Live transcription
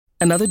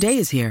Another day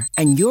is here,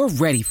 and you're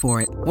ready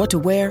for it. What to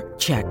wear?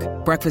 Check.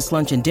 Breakfast,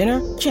 lunch, and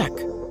dinner? Check.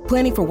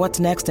 Planning for what's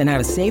next and how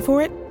to save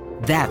for it?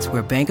 That's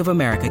where Bank of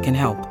America can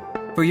help.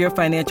 For your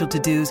financial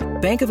to-dos,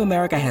 Bank of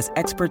America has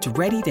experts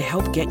ready to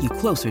help get you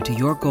closer to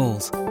your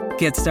goals.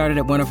 Get started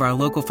at one of our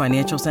local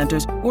financial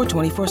centers or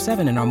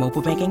 24/7 in our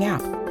mobile banking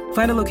app.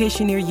 Find a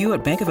location near you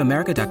at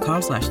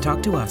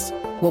bankofamerica.com/talktous.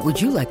 What would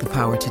you like the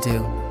power to do?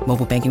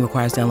 Mobile banking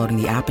requires downloading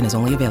the app and is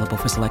only available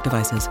for select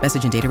devices.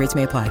 Message and data rates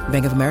may apply.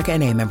 Bank of America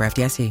N.A., member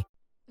FDIC.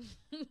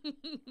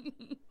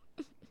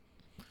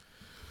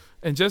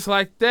 And just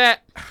like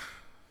that,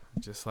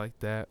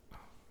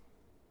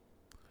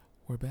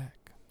 we're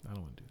back. I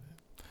don't want to do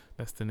that.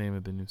 That's the name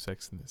of the new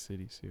Sex and the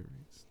City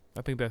series.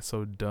 I think that's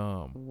so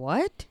dumb.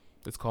 What?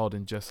 It's called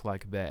And Just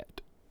Like That.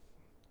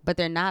 But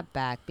they're not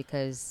back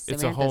because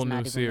Samantha's it's a whole not new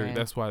even series. there.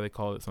 That's why they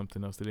call it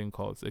something else. They didn't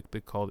call it.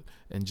 They called it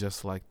And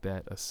Just Like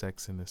That, a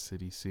Sex and the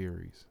City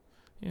series.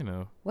 You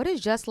know. What is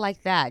Just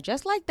Like That?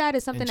 Just Like That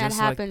is something that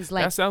happens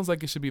like. That sounds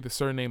like it should be the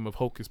surname of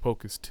Hocus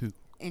Pocus 2.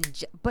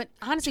 But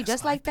honestly,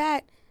 just like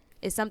that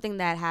is something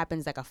that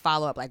happens like a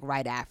follow up, like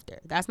right after.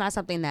 That's not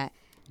something that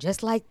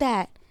just like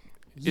that.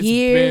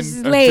 Years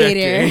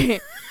later,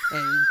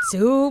 and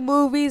 2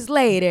 movies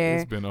later,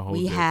 it's been a whole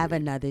we decade. have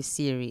another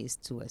series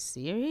to a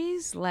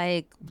series.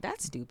 Like,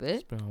 that's stupid.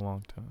 It's been a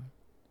long time.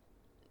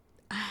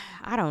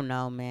 I don't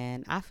know,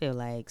 man. I feel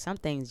like some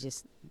things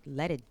just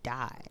let it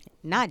die.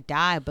 Not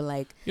die, but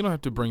like You don't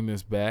have to bring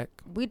this back.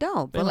 we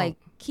don't. They But don't. like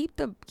keep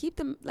them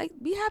like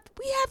we have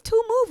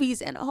 2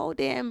 movies and a whole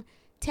damn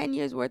 10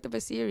 years worth of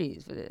a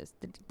series for this.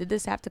 Did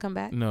this have to come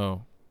back?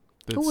 No.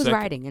 Who was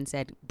writing and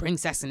said bring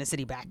Sex and the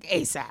City back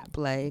ASAP?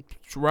 Like,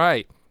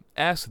 Right.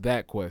 Ask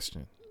that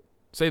question.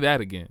 Say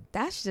that again.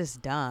 that's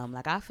just dumb.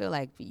 Like, I feel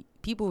like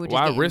people were just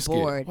Why getting risk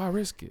bored. it? Why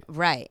risk it?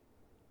 Right.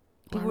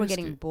 Why People were risk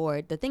getting it?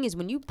 bored. The thing is,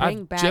 when you bring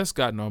I've back, just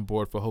gotten on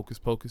board for Hocus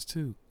Pocus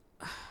 2.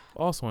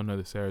 Also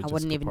another Sarah Jessica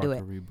wouldn't even do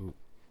Parker it. reboot.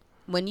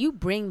 when you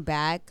bring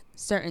back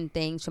certain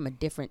things from a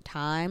different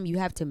time, you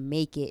have to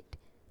make it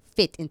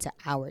fit into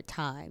our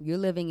time. You're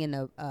living in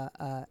a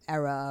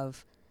era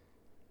of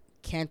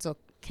cancel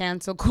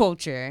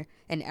culture,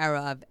 an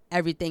era of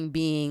everything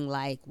being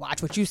like,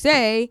 watch what you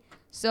say.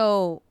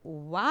 So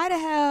why the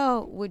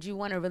hell would you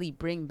want to really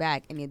bring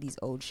back any of these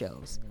old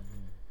shows?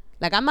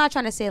 Like, I'm not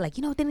trying to say, like,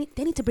 you know, they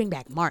need to bring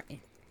back Martin.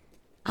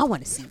 I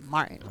want to see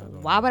Martin.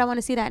 Why would I want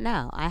to see that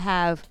now? I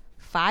have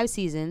 5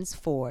 seasons,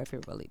 4 if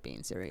you're really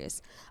being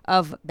serious,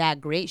 of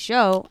that great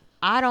show.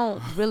 I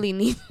don't really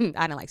need,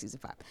 I don't like season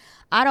 5.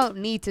 I don't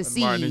need to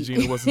see. Martin and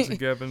Gina wasn't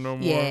together no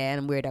more. Yeah,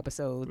 and weird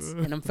episodes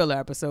and them filler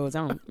episodes.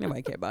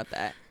 Nobody care about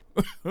that.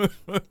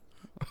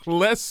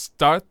 Let's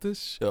start the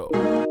show.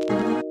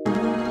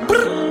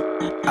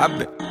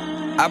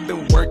 I've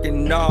been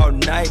working all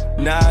night.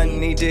 Now I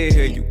need to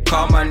hear you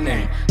call my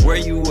name. Where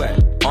you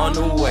at? On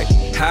the way.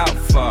 How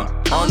far?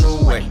 On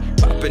the way.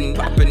 Popping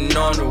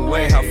on the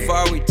way. How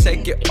far we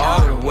take it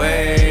all the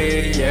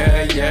way?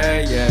 Yeah.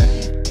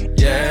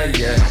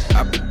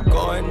 I've been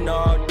going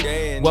all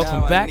day. And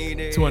Welcome now back I need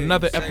to hear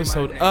another you say my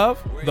episode name.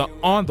 of the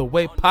On the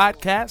Way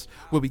podcast,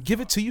 where we give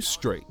it to you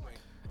straight.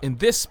 In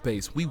this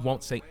space, we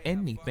won't say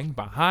anything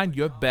behind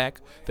your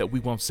back that we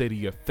won't say to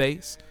your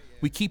face.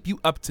 We keep you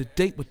up to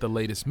date with the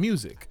latest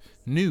music,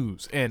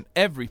 news, and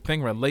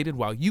everything related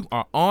while you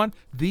are on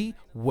the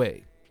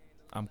way.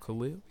 I'm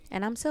Khalil,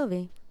 And I'm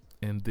Sylvie.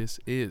 and this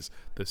is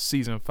the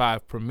season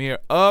 5 premiere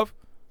of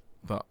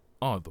the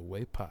On the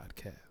Way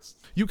podcast.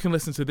 You can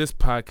listen to this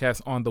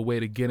podcast on the way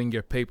to getting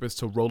your papers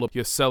to roll up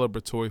your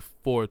celebratory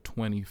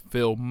 420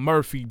 Phil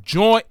Murphy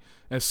joint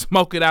and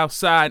smoke it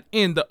outside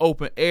in the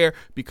open air,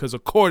 because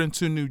according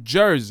to New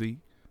Jersey,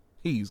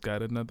 he's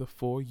got another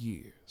 4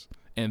 years.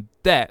 And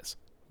that's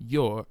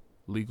your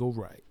legal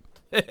right.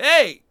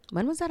 Hey!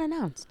 When was that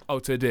announced? Oh,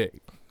 today.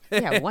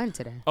 Yeah, when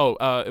today? Oh,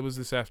 it was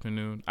this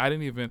afternoon. I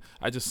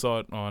just saw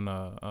it on,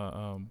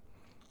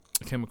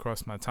 it came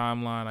across my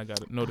timeline. I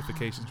got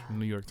notifications from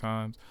New York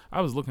Times. I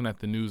was looking at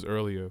the news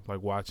earlier,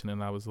 like watching,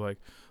 and I was like,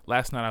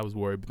 last night I was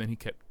worried, but then he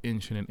kept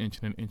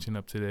inching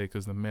up today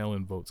because the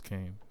mail-in votes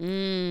came.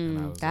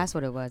 That's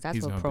what it was. That's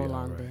He's what gonna be all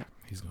prolonged right. it.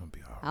 He's going to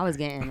be all right. I was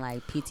getting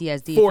like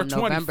PTSD from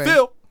 420 November.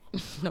 Phil.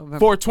 November.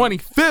 420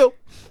 Phil.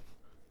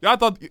 Y'all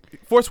thought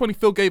 420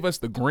 Phil gave us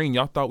the green.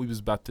 Y'all thought we was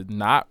about to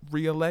not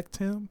reelect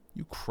him?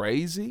 You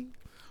crazy?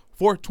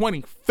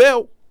 420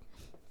 Phil.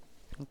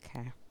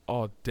 Okay.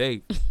 All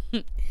day.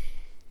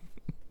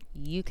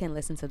 You can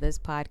listen to this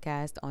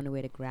podcast on the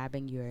way to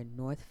grabbing your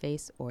North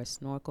Face or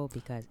snorkel,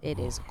 because it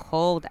is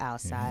cold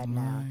outside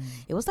now.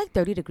 It was like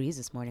 30 degrees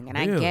this morning, and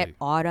I get Really?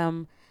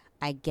 autumn.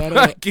 I get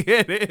I it.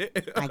 get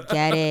it. I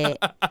get it.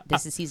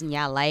 This is the season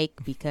y'all like,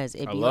 because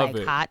it I be love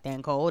like it. hot,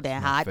 then cold,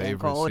 then My hot, then favorite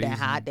cold, then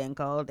season. hot, then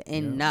cold.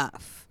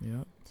 Enough.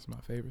 Yeah, it's my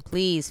favorite.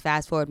 Please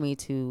fast forward me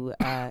to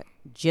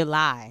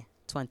July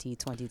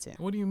 2022.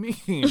 What do you mean?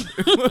 You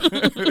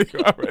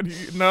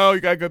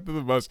gotta go through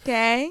the most.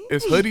 Okay.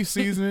 It's hoodie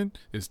season.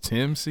 It's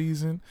Tim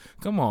season.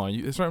 Come on,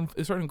 it's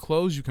certain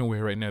clothes you can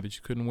wear right now that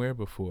you couldn't wear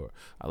before.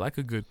 I like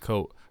a good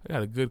coat. I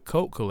got a good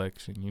coat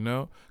collection, you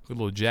know, good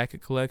little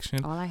jacket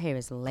collection. All I hear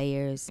is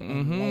layers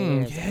and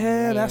layers. Yeah, and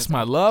layers that's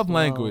my of love clothes.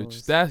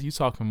 language. That's you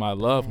talking my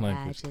love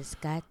language. I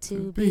just got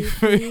to be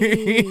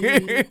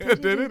free.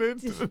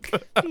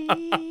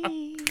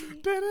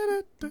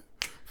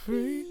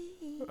 Free.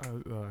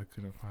 I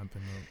couldn't find the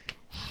note.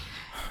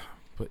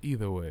 But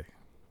either way,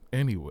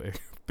 anyway,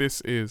 this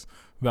is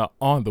the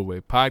On the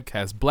Way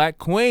podcast. Black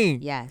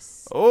Queen.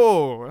 Yes.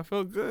 Oh, I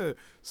feel good.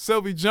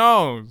 Sylvie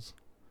Jones.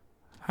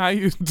 How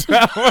you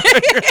doing?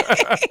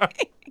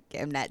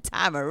 Give him that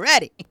time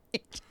already.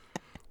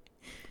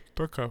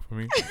 Don't come for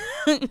me.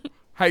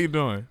 How you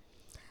doing?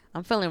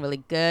 I'm feeling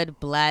really good,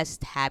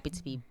 blessed, happy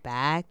to be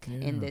back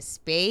in this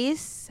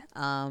space,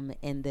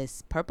 in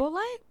this purple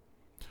light.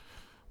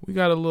 We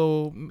got a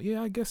little,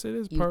 I guess it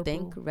is purple. You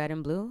think red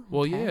and blue?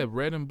 Well, Okay. yeah,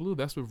 red and blue.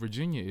 That's what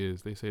Virginia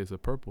is. They say it's a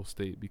purple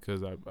state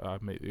because I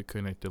made it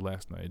connected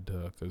last night,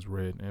 because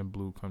red and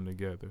blue come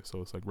together.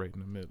 So it's like right in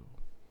the middle.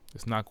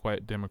 It's not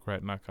quite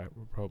Democrat, not quite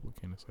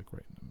Republican. It's like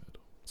right in the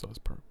middle. So it's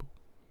purple.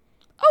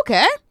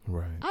 Okay.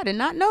 Right. I did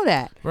not know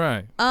that.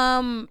 Right.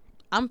 I'm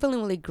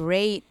feeling really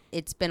great.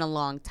 It's been a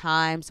long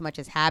time. So much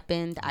has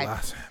happened.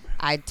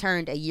 I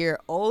turned a year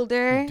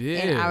older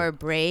in our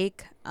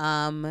break.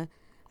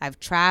 I've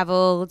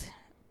traveled,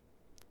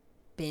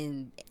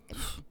 been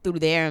through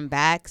there and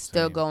back,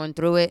 still going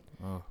through it.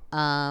 Oh.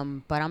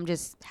 But I'm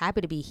just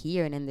happy to be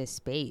here and in this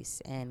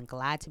space and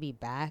glad to be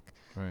back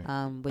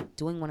with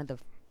doing one of the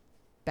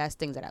best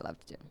things that I love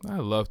to do. I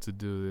love to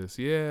do this.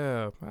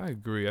 Yeah, I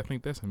agree. I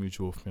think that's a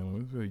mutual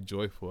feeling. It's really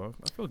joyful.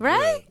 I feel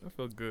right? good. I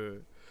feel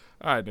good.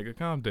 All right, nigga,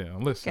 calm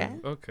down. Listen.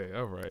 Okay,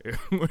 all right.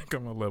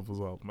 Got my levels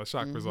all. My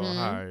chakras all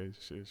high. And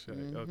shit.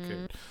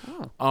 Okay.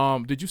 Oh.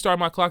 Did you start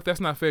my clock? That's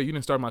not fair. You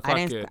didn't start my clock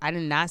yet. I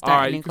did not start all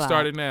right, any you can clock.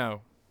 start it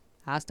now.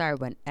 I'll start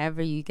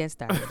whenever you get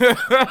started.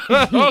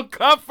 Don't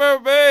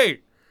comfort me.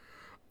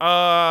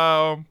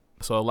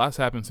 So a lot's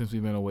happened since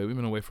we've been away. We've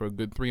been away for a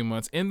good 3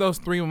 months. In those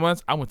 3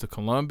 months, I went to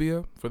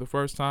Colombia for the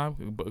first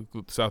time,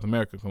 South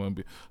America,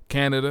 Colombia,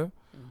 Canada,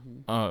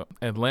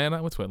 Atlanta.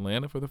 I went to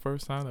Atlanta for the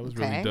first time. That was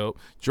really dope.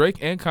 Drake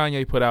and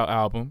Kanye put out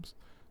albums.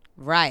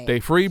 Right. They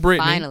free Britney.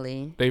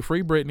 Finally. They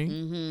free Britney.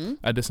 Mm-hmm.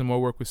 I did some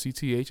more work with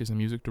CTH as a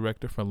music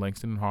director for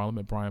Langston and Harlem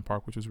at Bryant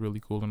Park, which was really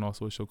cool, and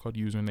also a show called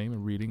Username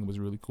and Reading. It was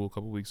really cool a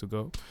couple weeks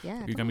ago.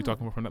 Yeah. You got me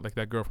talking about like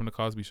that girl from the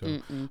Cosby Show.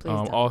 Please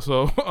don't.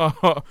 Also,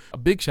 a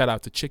big shout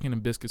out to Chicken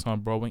and Biscuits on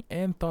Broadway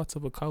and Thoughts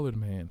of a Colored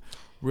Man.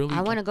 Really,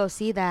 I want to go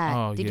see that.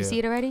 Oh, Did you see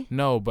it already?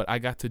 No, but I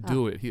got to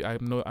do it. I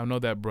know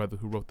that brother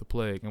who wrote The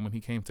Plague, and when he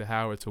came to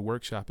Howard to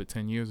workshop it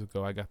 10 years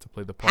ago, I got to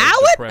play the part of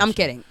Howard? depression. I'm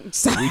kidding.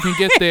 We can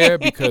get there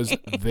because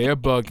they're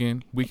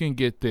bugging. We can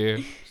get there.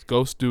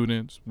 Go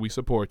students. We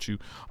support you.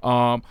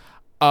 For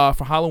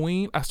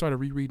Halloween, I started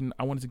rereading.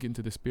 I wanted to get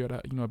into the spirit.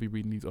 I'd be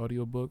reading these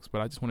audiobooks,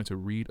 but I just wanted to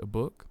read a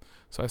book.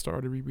 So I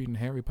started rereading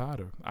Harry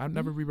Potter. I've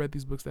never reread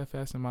these books that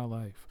fast in my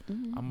life.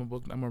 I'm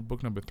on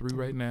book number 3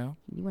 right now.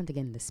 You wanted to get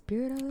in the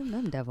spirit of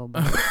them devil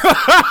books.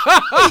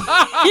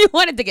 You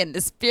wanted to get in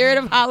the spirit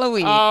of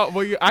Halloween.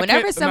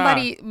 Whenever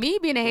somebody, me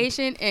being a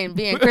Haitian and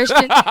being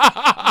Christian,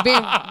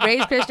 being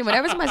raised Christian,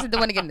 whenever somebody said they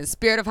want to get in the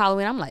spirit of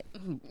Halloween, I'm like,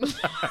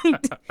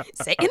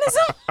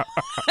 Satanism?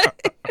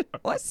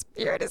 What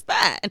spirit is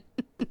that?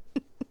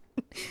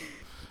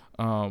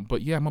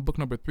 But yeah, I'm on book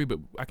number 3, but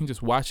I can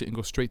just watch it and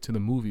go straight to the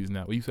movies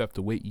now. We used to have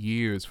to wait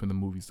years for the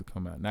movies to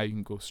come out. Now you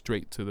can go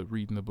straight to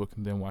reading the book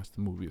and then watch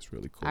the movie. It's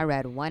really cool. I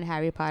read one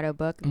Harry Potter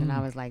book and then I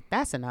was like,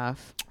 that's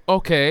enough.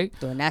 Okay.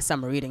 Doing that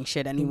summer reading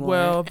shit anymore.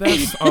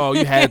 Well,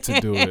 you had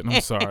to do it.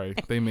 I'm sorry.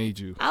 They made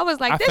you. I was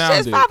like, this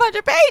shit's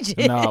 500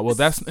 pages. Nah, well,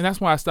 that's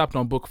why I stopped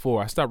on book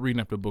 4. I stopped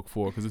reading after book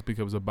 4 because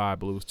it was a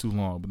Bible. It was too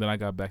long. But then I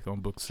got back on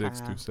book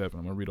 6 through 7.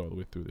 I'm going to read all the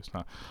way through this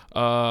time.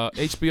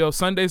 HBO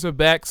Sundays are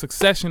back.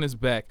 Succession is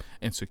back.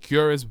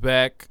 Insecure is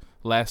back.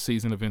 Last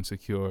season of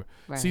Insecure.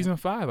 Right. Season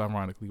 5,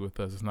 ironically, with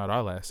us. It's not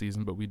our last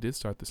season, but we did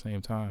start the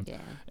same time. Yeah.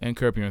 And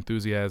Curb Your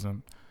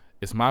Enthusiasm.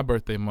 It's my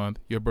birthday month.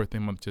 Your birthday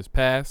month just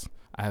passed.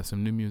 I have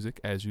some new music,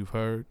 as you've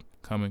heard,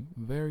 coming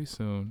very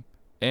soon.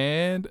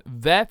 And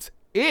that's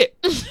it.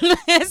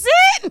 That's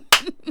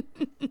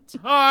it.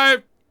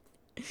 Time.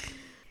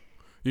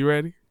 You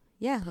ready?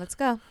 Yeah, let's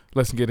go.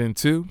 Let's get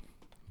into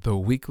the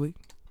weekly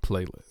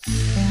playlist.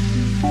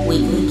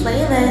 Weekly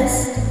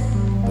playlist.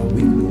 The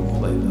weekly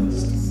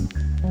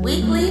playlist.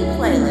 Weekly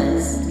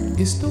playlist.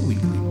 It's the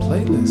weekly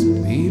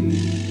playlist,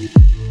 baby.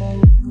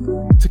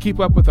 To keep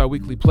up with our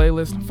weekly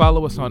playlist,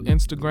 follow us on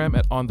Instagram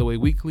at On The Way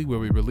Weekly, where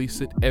we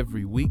release it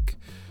every week.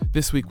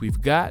 This week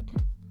we've got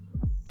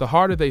The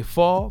Harder They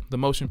Fall, the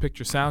motion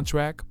picture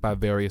soundtrack by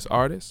various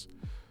artists.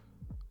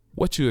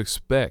 What You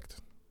Expect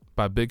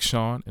by Big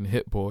Sean and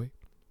Hit Boy.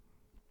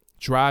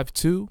 Drive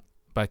 2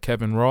 by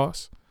Kevin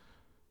Ross.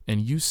 And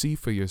You See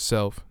For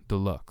Yourself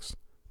Deluxe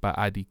by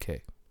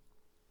IDK.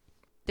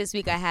 This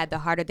week I had the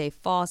Harder They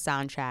Fall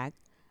soundtrack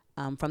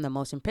from the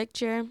motion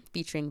picture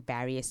featuring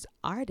various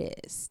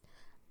artists.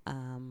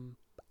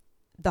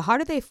 The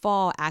Harder They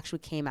Fall actually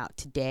came out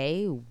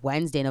today,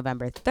 Wednesday,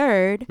 November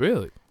 3rd.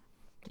 Really?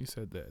 You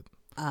said that.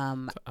 It's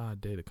an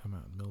odd day to come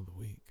out in the middle of the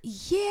week.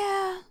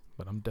 Yeah.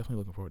 But I'm definitely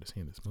looking forward to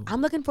seeing this movie.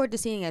 I'm looking forward to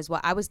seeing it as well.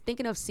 I was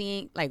thinking of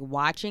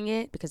watching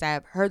it because I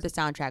have heard the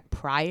soundtrack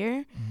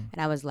prior, and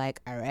I was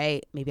like, all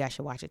right, maybe I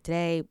should watch it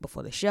today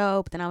before the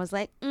show. But then I was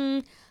like,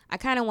 I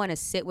kind of want to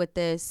sit with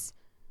this,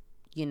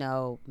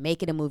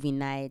 make it a movie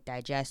night,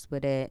 digest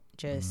with it,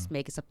 just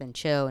make it something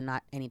chill and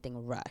not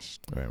anything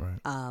rushed. Right.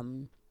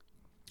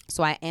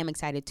 So I am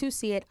excited to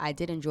see it. I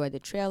did enjoy the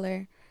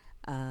trailer.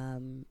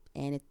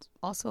 And it's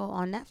also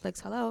on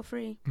Netflix. Hello,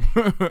 free.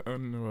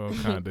 Well,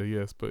 kind of,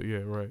 yes, but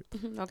yeah, right.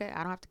 Okay,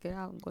 I don't have to get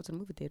out and go to the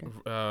movie theater.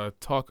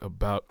 Talk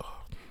about...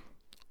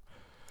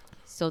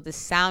 So the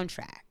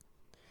soundtrack.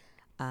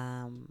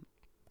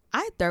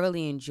 I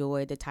thoroughly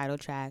enjoyed the title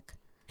track,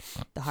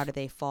 The Harder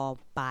They Fall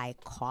by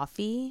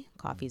Coffee.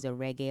 Coffee's a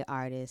reggae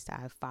artist.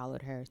 I've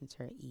followed her since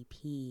her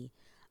EP.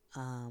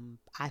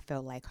 I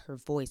felt like her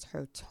voice,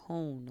 her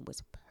tone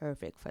was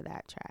perfect for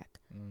that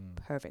track.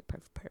 Perfect.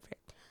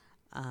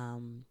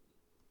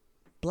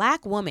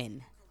 Black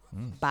Woman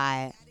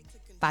by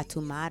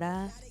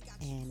Fatoumata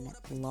and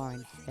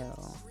Lauryn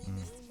Hill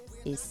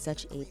is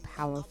such a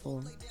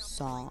powerful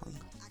song.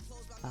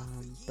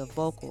 The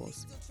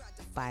vocals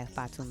by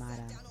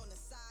Fatoumata,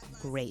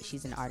 great.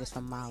 She's an artist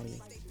from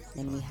Mali.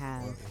 Then we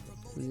have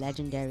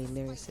legendary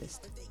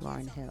lyricist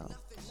Lauryn Hill,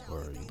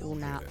 who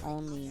not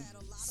only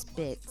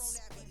spits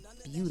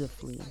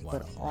beautifully,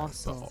 but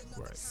also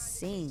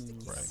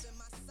sings. Right.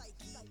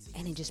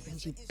 And it just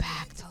brings you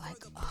back to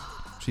like,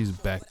 She's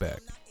back.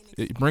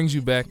 It brings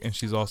you back, and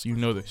she's also,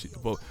 that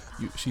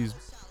she's,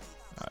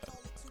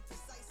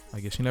 I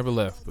guess she never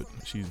left, but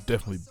she's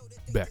definitely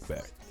back.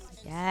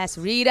 Yes,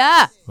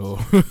 Rita. Oh.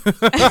 First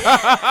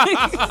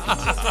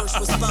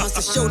response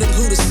to show them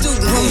who the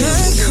student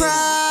is.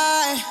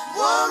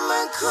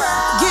 Woman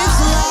cry, gives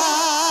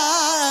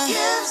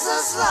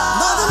us life.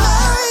 Mother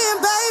Mary and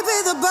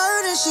baby, the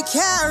burden she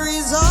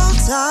carries all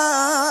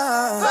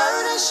time.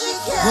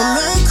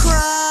 Woman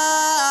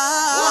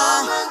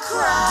cry,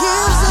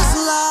 gives us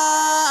life.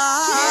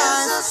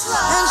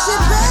 And she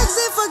begs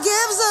and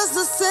forgives us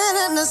the sin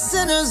and the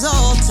sinners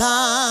all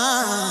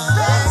time.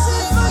 Begs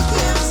and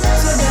forgives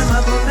us. So them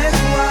I go make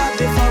war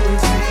before we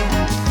free.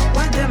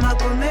 Why them I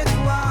go make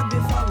war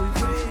before we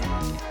free?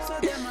 So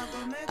them I go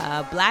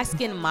make Black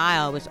Skin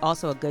Mile, which is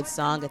also a good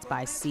song. It's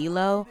by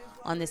CeeLo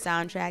on the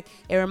soundtrack.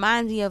 It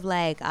reminds me of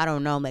I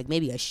don't know,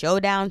 maybe a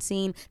showdown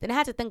scene. Then I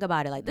had to think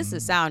about it. This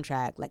is a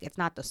soundtrack. It's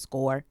not the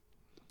score.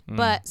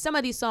 But some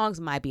of these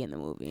songs might be in the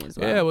movie as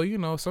well. Yeah,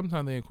 well,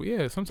 sometimes they put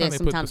the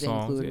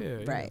songs.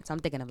 Right. So I'm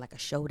thinking of a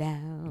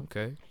showdown.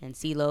 Okay. And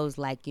CeeLo's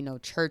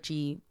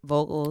churchy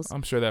vocals.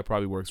 I'm sure that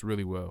probably works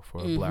really well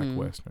for a black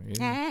Western.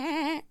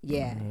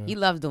 Yeah. He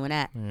loves doing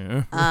that.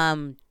 Yeah.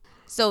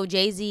 So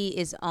Jay-Z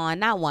is on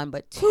not one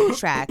but two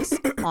tracks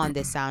on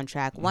this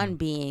soundtrack. One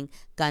being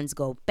Guns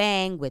Go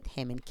Bang with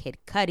him and Kid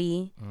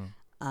Cudi.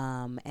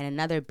 And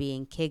another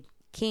being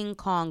King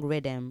Kong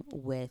Rhythm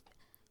with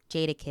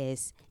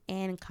Jadakiss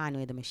and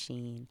Conway the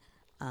Machine.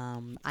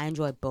 I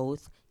enjoy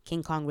both.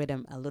 King Kong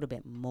Rhythm a little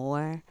bit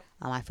more.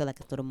 I feel like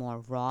it's a little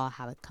more raw,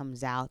 how it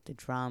comes out, the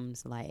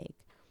drums. I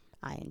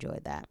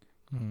enjoyed that.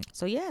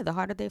 So yeah, The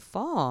Harder They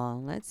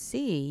Fall. Let's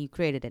see. You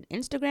created an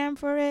Instagram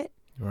for it.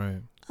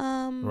 Right.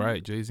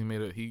 Right. Jay-Z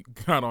he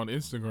got on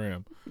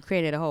Instagram.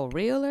 Created a whole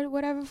reel or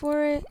whatever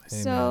for it.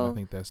 Hey, so man, I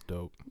think that's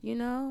dope.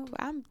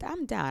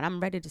 I'm down. I'm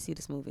ready to see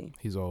this movie.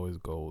 He's always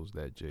goals,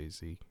 that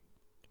Jay-Z.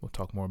 We'll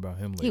talk more about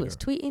him later. He was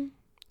tweeting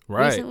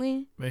Right.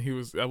 recently. Man, he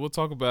was. We'll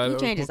talk about it. He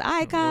changed his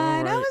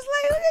icon. Right. I was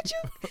like, look at you,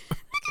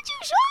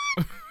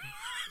 Sean.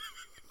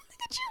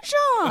 Look at you,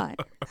 Sean.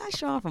 That's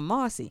Sean from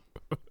Marcy.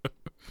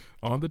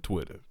 On the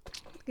Twitter.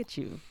 Look at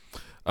you.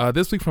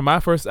 This week from my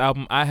first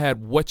album, I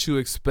had What You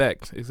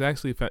Expect.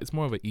 It's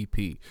more of an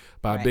EP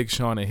by Big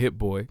Sean and Hit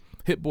Boy.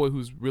 Hit Boy,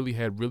 who's really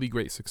had really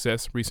great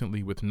success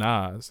recently with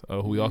Nas,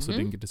 who we also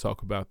didn't get to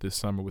talk about this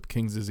summer with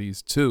King's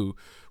Disease 2,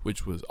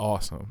 which was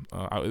awesome.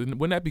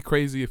 Wouldn't that be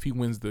crazy if he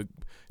wins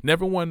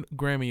never won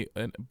Grammy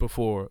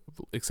before,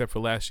 except for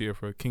last year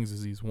for King's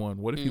Disease 1.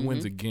 What if he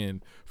wins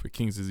again for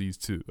King's Disease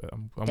 2?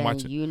 I'm then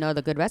watching. You know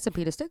the good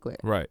recipe to stick with.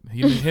 Right.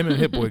 Him and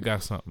Hit Boy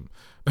got something.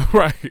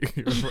 Right.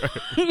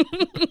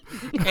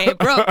 Ain't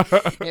broke.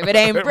 If it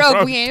ain't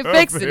broke, we ain't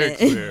fixing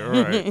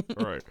it.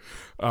 Right.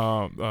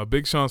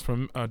 Big Sean's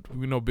from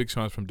we know Big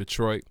Sean's from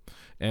Detroit,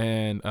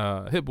 and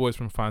Hit Boy's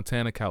from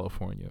Fontana,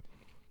 California.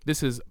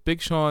 This is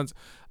Big Sean's.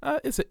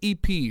 It's an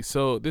EP,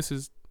 so this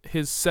is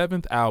his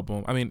 7th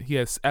album. I mean, he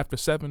has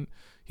 7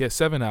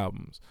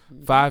 albums,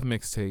 5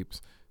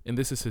 mixtapes, and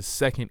this is his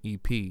 2nd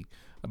EP.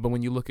 But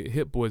when you look at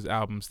Hit Boy's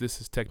albums,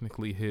 this is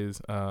technically his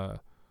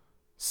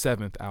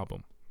 7th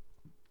album.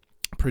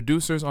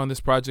 Producers on this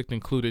project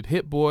included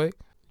Hit Boy,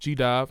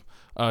 G-Dov,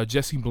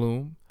 Jesse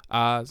Bloom,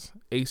 Oz,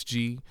 Ace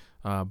G,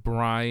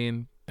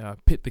 Brian,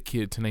 Pitt the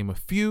Kid, to name a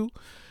few.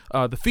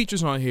 The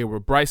features on here were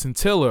Bryson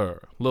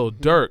Tiller, Lil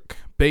Durk,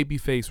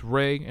 Babyface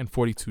Ray, and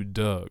 42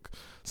 Doug.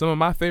 Some of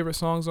my favorite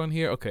songs on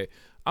here. Okay,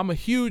 I'm a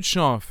huge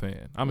Sean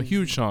fan.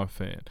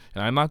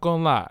 And I'm not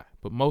gonna lie,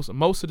 but most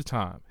of the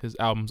time his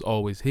albums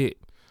always hit.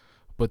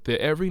 but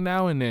every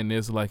now and then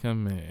there's like a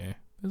meh.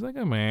 It's like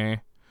a meh.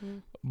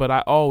 But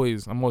I'm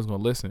always gonna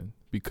listen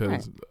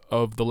because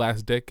of the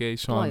last decade.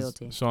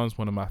 Sean's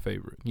one of my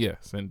favorite.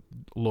 Yes, and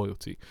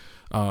loyalty.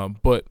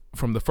 But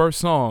from the first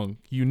song,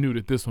 you knew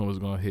that this one was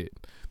gonna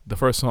hit. The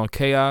first song,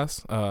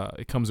 Chaos,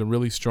 it comes in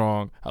really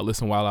strong. I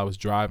listened while I was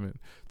driving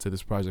to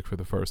this project for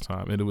the first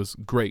time, and it was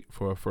great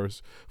for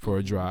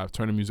a drive.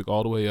 Turn the music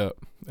all the way up,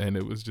 and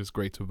it was just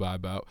great to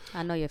vibe out.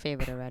 I know your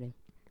favorite already.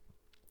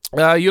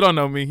 You don't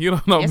know me. You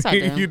don't know Yes,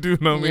 me. I do. You do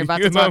know me. You're about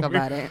you to know talk me.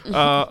 about it.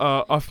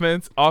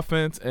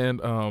 Offense,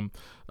 and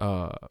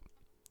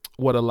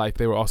What a Life.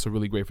 They were also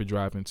really great for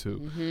driving too.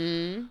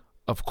 Mm-hmm.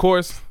 Of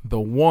course, the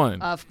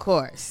one. Of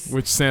course.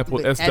 Which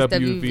sampled With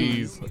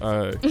SWV's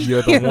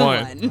You're the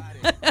One.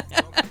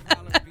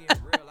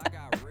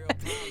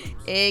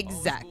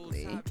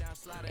 Exactly.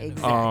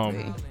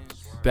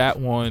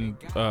 That one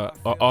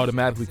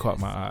automatically caught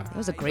my eye. It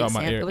was a great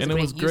sample. It was and a it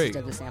great was great. usage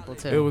of the sample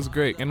too. It was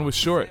great, and it was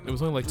short. It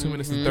was only like 2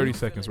 minutes and 30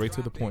 seconds, right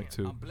to the point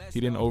too. He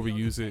didn't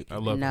overuse it. I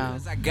loved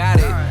it. I got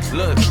it.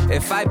 Look,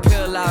 if I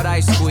peel out, I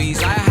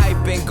squeeze. I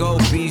hype and go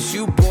beast.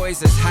 You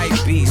boys is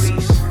hype beasts.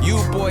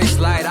 You boys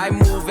light. I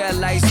move at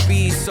light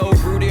speed. So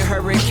rooted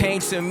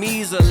hurricane to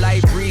me's a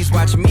light breeze.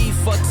 Watch me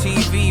fuck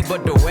TV,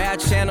 but the way I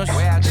channel.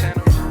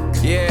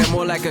 Yeah,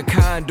 more like a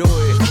conduit.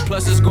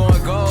 Plus it's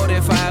going gold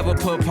if I ever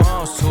put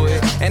palms to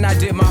it. And I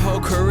did my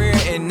whole career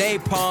in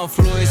napalm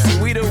fluid.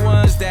 See, we the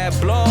ones that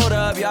blowed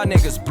up, y'all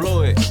niggas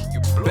blew it.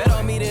 Bet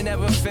on me, they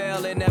never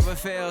fail, it never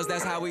fails.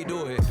 That's how we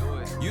do it.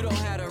 You don't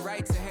have the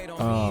right to hate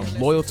on me.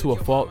 Loyal to a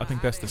Fault. I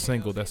think that's the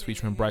single that's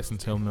featuring Bryson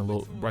Tiller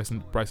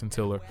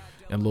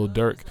and Lil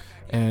Durk.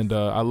 And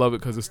I love it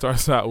because it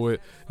starts out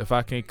with, if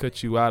I can't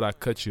cut you out, I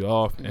cut you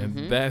off.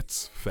 And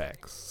that's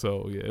facts.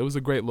 So yeah, it was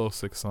a great little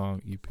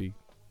 6-song EP.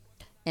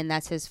 And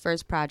that's his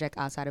first project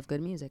outside of Good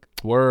Music.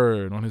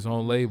 Word, on his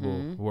own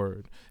label.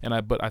 Word.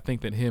 But I think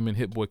that him and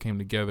Hit Boy came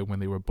together when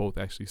they were both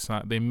actually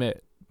signed. They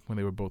met when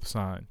they were both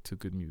signed to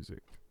Good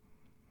Music.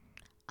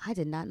 I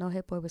did not know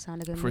Hit Boy was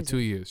signed to Good For Music. 2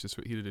 years.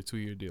 He did a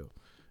 2-year deal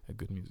at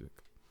Good Music.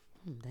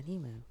 Then he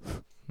went.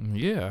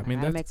 Yeah, I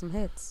mean, I make some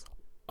hits.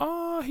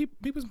 He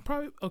was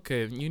probably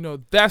okay. You know,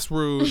 that's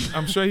rude.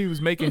 I'm sure he was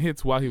making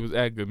hits while he was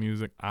at Good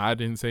Music. I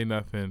didn't say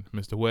nothing.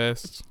 Mr.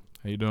 West,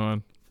 how you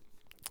doing?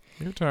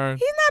 Your turn.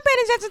 He's not paying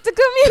attention to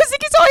Good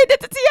Music. He's all he did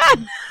to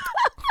T.I.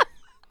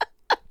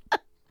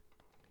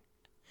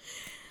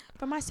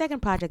 For my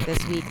second project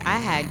this week, I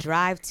had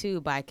Drive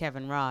 2 by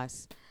Kevin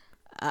Ross.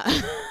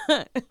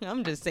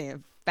 I'm just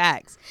saying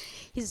facts.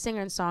 He's a singer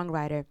and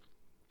songwriter.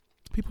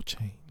 People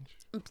change.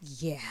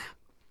 Yeah.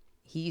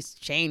 He's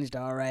changed,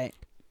 all right.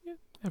 Yeah,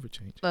 never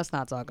change. Let's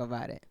not talk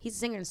about it. He's a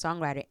singer and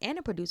songwriter and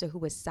a producer who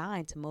was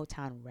signed to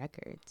Motown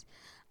Records.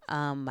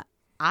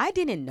 I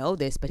didn't know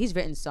this, but he's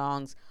written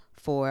songs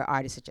for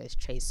artists such as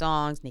Trey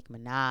Songz, Nicki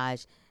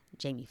Minaj,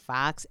 Jamie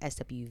Foxx,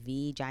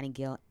 SWV, Johnny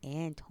Gill,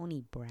 and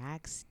Toni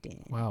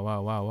Braxton.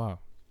 Wow.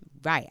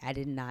 Right. I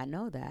did not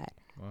know that.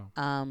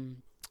 Wow.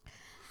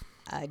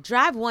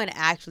 Drive 1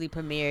 actually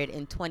premiered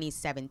in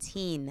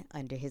 2017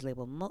 under his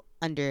label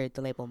under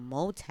the label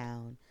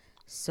Motown.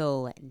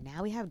 So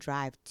now we have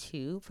Drive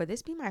 2. For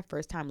this being my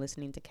first time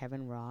listening to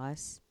Kevin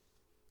Ross,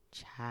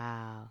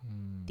 child,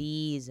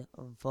 these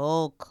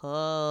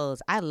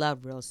vocals. I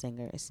love real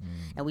singers.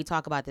 And we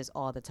talk about this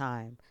all the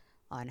time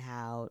on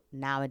how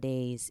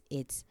nowadays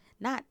it's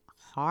not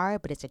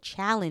hard, but it's a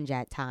challenge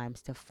at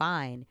times to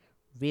find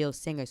real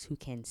singers who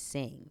can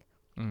sing.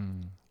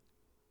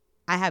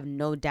 I have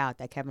no doubt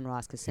that Kevin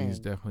Ross could sing. He's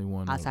definitely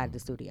one outside the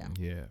studio.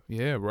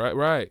 Yeah,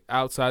 right.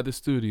 Outside the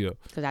studio.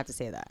 Because I have to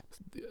say that.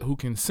 Who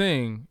can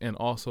sing and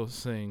also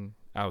sing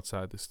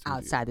outside the studio.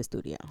 Outside the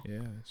studio.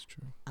 Yeah, that's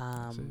true.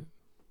 That's it.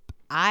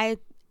 I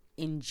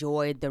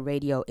enjoyed the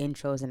radio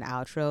intros and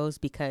outros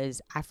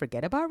because I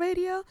forget about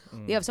radio.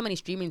 We have so many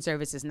streaming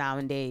services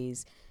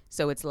nowadays.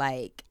 So it's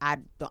like I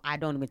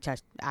don't even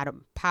touch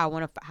Power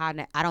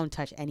 105. I don't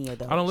touch any of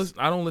those. I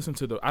don't listen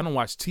to I don't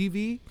watch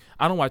TV.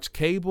 I don't watch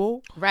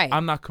cable. Right.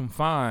 I'm not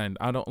confined.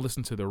 I don't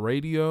listen to the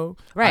radio.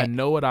 Right. I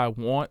know what I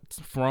want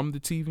from the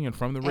TV and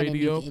from the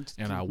radio, you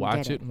and I can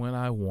watch get it when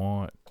I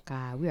want.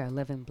 God, we are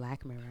living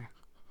Black Mirror.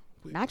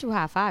 Not you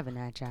high-fiving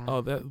that, child.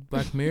 Oh, that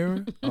Black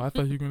Mirror? Oh, I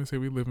thought you were gonna say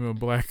we live in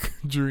Black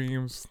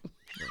Dreams.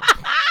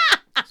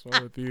 What's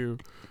wrong with you?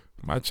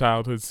 My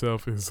childhood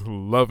self is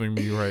loving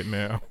me right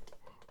now.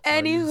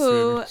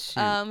 Anywho,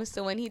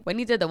 so when he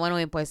did the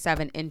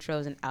 108.7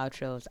 intros and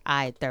outros,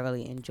 I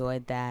thoroughly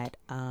enjoyed that.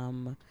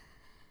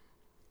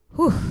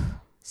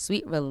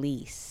 Sweet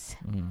Release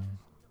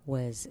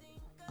was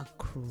a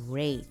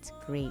great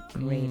way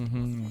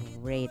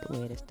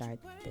to start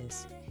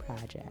this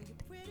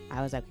project.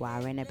 I was like, wow,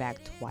 I ran it back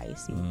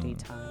twice, even 3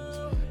 times.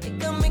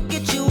 Think I'ma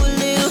get you a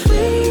little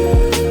sweet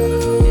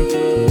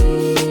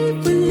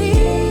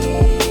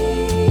release.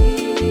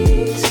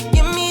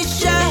 Give me a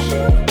shot.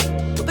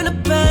 Open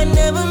up, I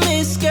never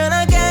miss. Can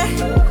I get?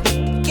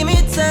 Give me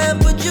a time,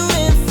 put you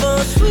in for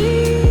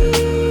sweet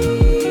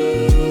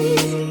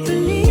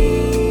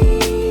release.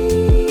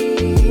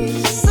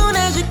 Soon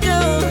as you go,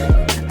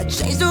 I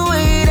change the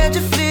way that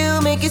you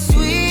feel, make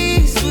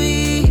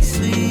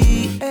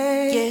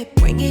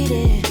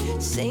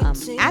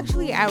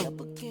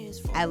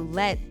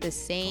let the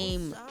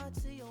same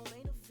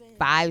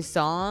 4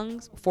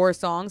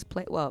 songs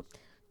play. Well,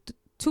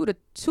 2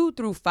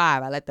 through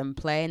 5, I let them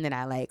play, and then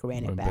I like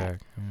ran it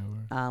back.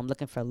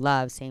 Looking for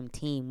Love, same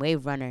team.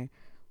 Wave Runner,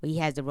 where he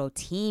has the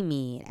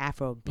Rotimi and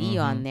Afro B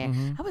on there.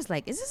 I was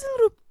like, is this a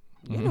little?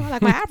 You know, I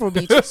like my Afro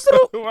beats.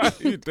 Why are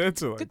you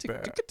dancing like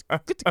that? I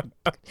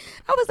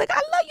was like, I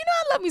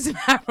love me some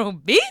Afro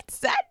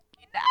beats.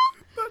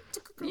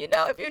 You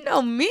know, if you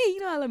know me, you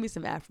know I love me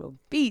some Afro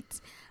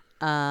beats.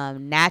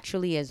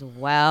 Naturally as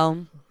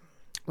well,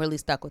 really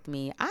stuck with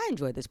me. I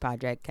enjoyed this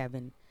project,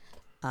 Kevin.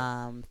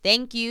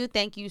 Thank you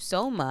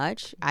so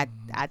much. I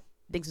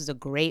think this was a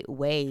great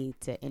way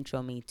to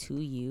intro me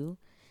to you,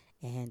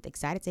 and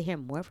excited to hear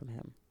more from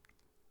him.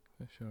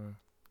 For sure.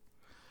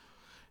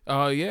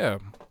 Yeah.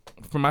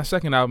 For my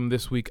second album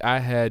this week, I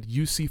had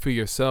You See For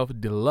Yourself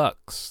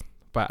Deluxe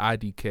by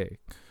IDK,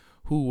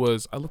 who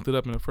was, I looked it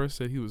up and at first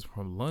said he was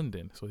from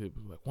London. So he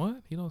was like,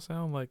 what? He don't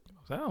sound like it.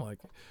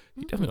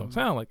 He definitely don't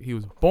sound like it. He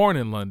was born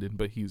in London,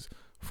 but he's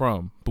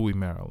from Bowie,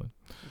 Maryland.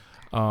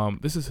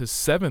 This is his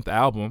 7th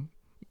album,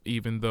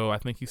 even though I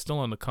think he's still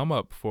on the come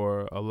up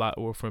for a lot,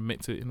 or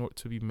in order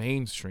to be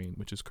mainstream,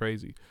 which is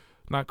crazy.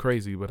 Not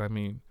crazy, but I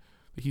mean,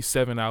 he's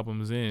 7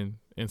 albums in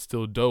and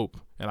still dope.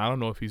 And I don't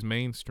know if he's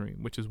mainstream,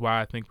 which is why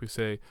I think we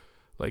say,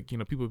 like, you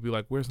know, people would be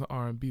like, where's the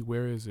R&B?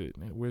 Where is it?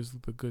 And where's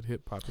the good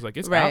hip hop? It's like,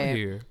 it's out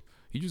here.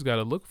 You just got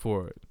to look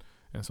for it.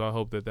 And so I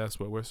hope that that's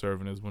what we're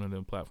serving as one of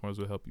them platforms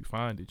will help you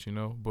find it, you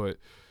know. But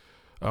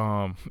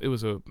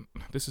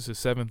this is his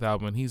 7th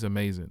album, and he's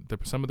amazing.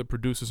 Some of the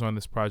producers on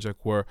this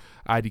project were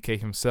IDK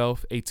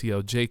himself,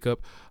 ATL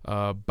Jacob,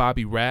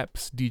 Bobby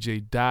Raps,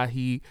 DJ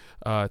Dahi,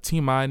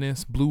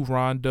 T-Minus, Blue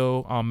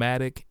Rondo,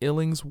 Almatic,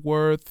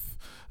 Illingsworth,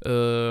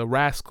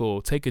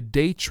 Rascal, Take a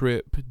Day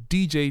Trip,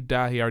 DJ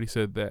Dahi, I already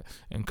said that,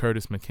 and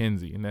Curtis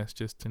McKenzie. And that's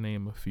just to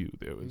name a few.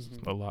 There was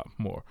a lot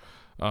more.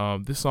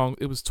 This song,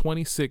 it was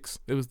 26.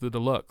 It was the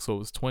deluxe, so it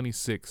was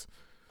 26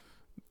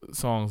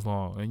 songs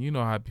long. And you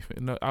know how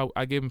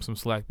I gave him some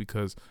slack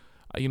because,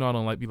 you know, I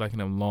don't be liking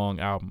them long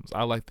albums.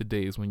 I like the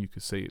days when you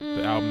could say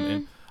the album,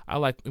 and I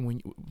like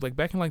when like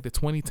back in like the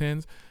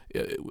 2010s,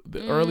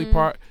 the early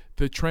part,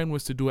 the trend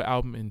was to do an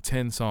album in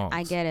 10 songs.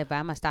 I get it, but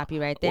I'm gonna stop you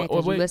right there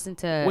because you listen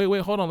to.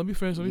 Wait, hold on. Let me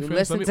finish.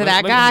 Listen to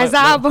that guy's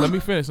album. Let me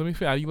finish.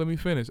 You let me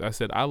finish. I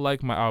said I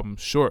like my album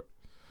short,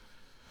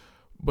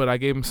 but I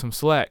gave him some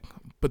slack.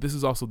 But this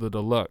is also the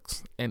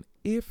deluxe, and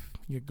if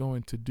you're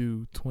going to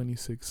do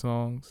 26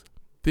 songs,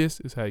 this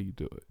is how you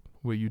do it,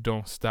 where you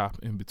don't stop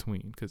in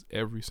between, because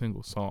every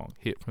single song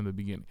hit from the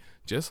beginning.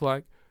 Just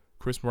like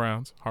Chris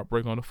Brown's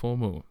Heartbreak on the Full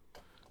Moon.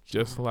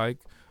 Just like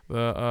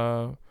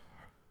the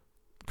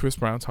Chris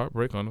Brown's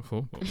Heartbreak on the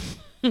Full Moon.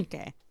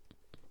 Okay.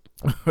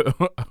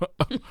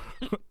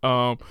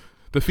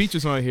 The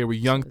features on here were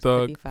Young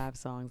Thug. 35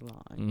 songs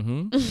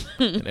long.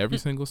 And every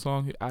single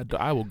song,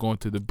 I will go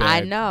into the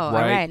bag. I know.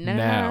 Right all right.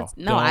 now.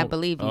 No, I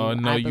believe you. Oh,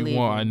 no, you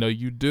won't. I know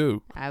you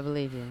do. I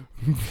believe you.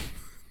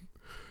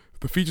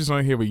 The features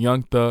on here were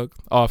Young Thug,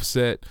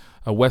 Offset,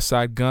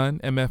 Westside Gun,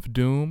 MF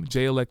Doom,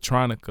 J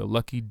Electronica,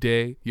 Lucky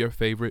Day, your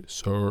favorite,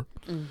 Sir,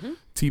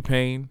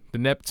 T-Pain, The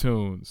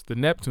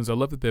Neptunes. I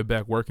love that they're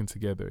back working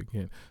together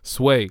again.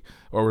 Sway,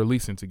 or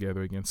releasing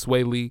together again.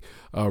 Sway Lee,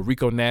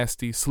 Rico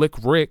Nasty, Slick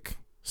Rick,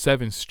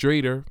 7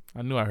 Streeter.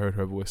 I knew I heard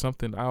her voice.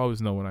 Something I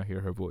always know when I hear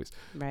her voice.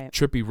 Right.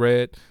 Trippie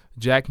Redd,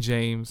 Jack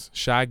James,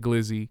 Shy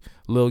Glizzy,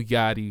 Lil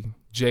Yachty,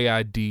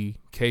 J.I.D.,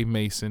 K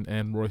Mason,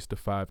 and Royce da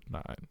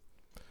 5'9".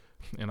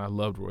 And I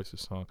loved Royce's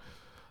song.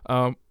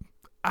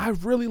 I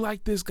really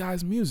like this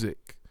guy's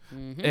music,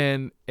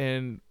 and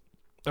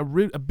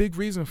a big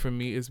reason for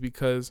me is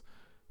because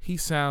he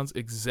sounds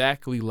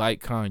exactly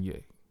like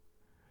Kanye.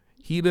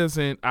 He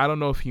doesn't. I don't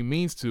know if he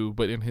means to,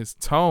 but in his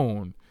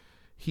tone,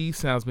 he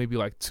sounds maybe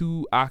like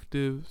 2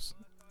 octaves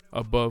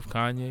above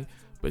Kanye.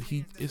 But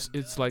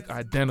it's like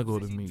identical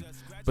to me.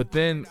 But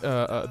then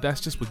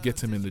that's just what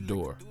gets him in the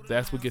door.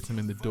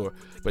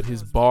 But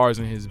his bars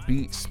and his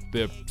beats,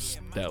 they're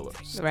stellar.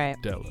 Right.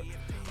 Stellar.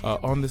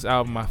 On this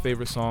album, my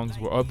favorite songs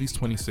were, of these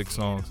 26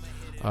 songs,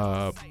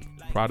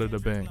 Prada da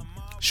Bang,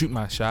 Shoot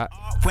My Shot.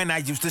 When I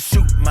used to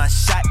shoot my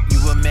shot,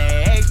 you were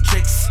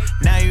matrix.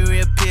 Now you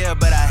reappear,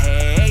 but I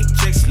hate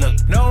tricks. Look,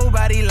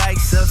 nobody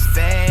likes a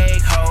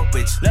fake hoe.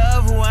 Bitch,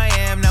 love who I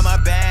am, not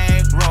my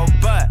bankroll.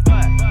 But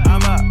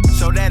I'm up,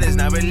 so that is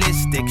not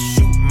realistic.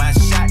 Shoot my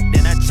shot,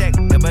 then I check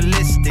the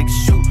ballistics.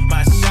 Shoot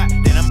my shot,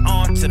 then I'm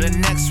on to the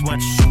next one.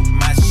 Shoot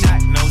my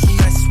shot, no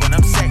stress when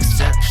I'm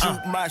sexing.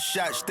 Shoot my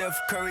shot, Steph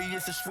Curry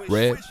is a switch.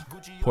 Red,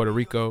 Puerto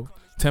Rico,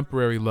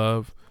 Temporary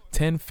Love,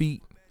 10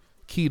 Feet,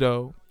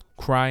 Keto,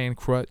 Crying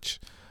Church,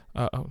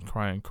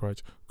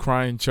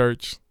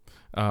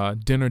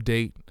 Dinner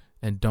Date,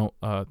 and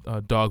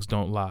Dogs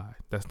Don't Lie.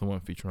 That's the one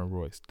featuring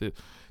Royce.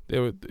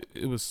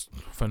 It was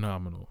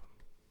phenomenal.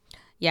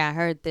 Yeah, I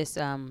heard this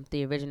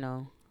the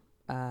original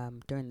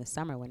during the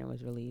summer when it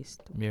was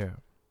released. Yeah.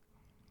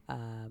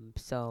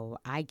 So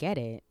I get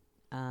it.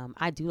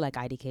 I do like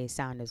IDK's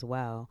sound as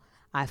well.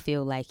 I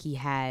feel like he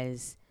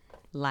has,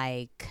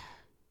 like,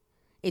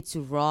 it's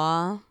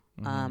raw,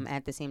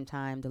 At the same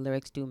time, the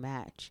lyrics do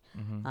match.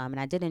 Mm-hmm. And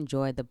I did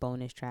enjoy the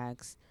bonus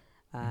tracks.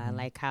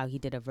 Like how he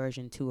did a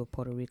version 2 of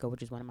Puerto Rico,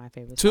 which is one of my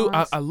favorite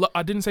songs.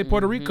 I didn't say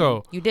Puerto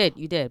Rico. You did,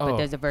 but Oh.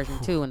 there's a version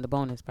 2 in the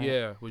bonus part.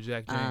 Yeah, with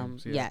Jack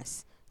James. Yeah.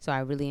 Yes. So I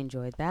really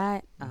enjoyed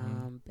that.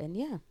 And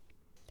yeah,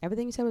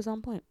 everything you said was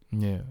on point.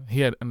 Yeah,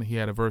 he had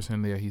a verse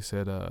in there. He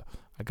said, "I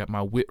got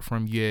my wit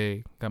from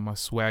Ye, got my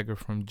swagger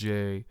from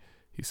Jay."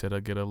 He said,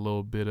 "I get a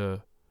little bit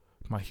of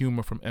my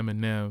humor from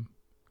Eminem."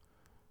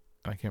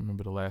 I can't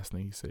remember the last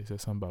thing he said. He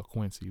said something about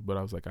Quincy, but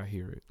I was like, I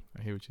hear it.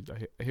 I hear what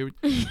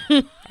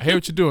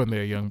you're doing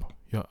there, young.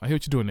 I hear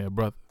what you're doing there,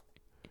 brother.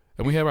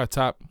 And we have our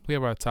top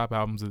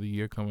albums of the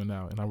year coming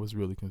out, and I was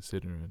really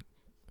considering.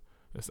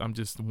 I'm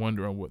just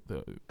wondering what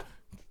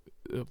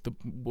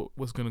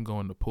what's gonna go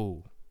in the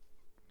pool.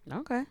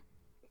 Okay.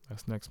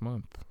 That's next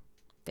month.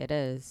 It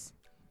is.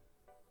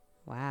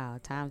 Wow,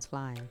 time's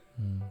flying.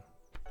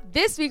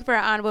 This week for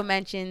our honorable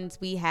mentions,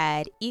 we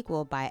had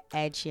Equal by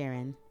Ed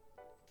Sheeran,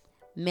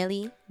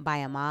 Millie by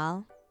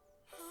Amal,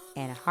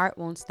 and Heart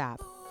Won't Stop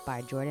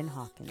by Jordan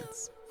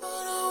Hawkins.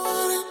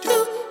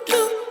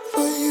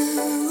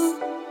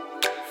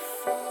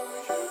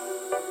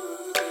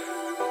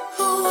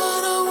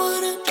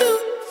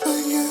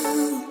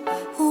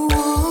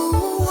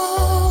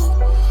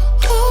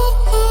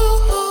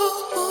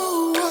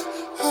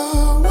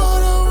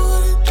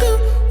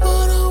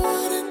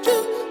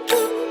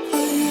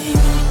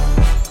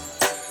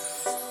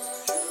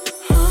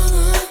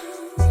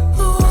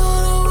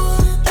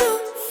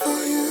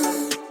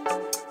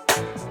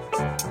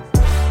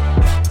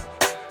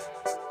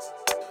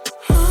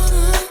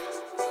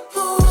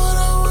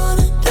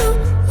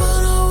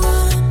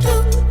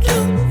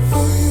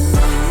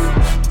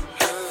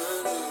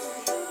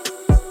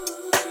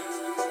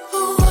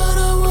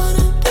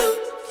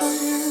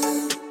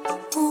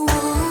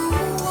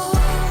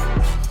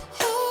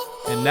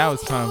 Now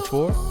it's time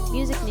for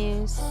music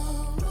news.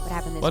 What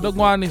happened this what week?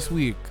 go on this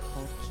week?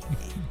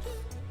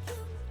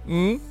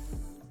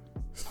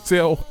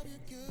 All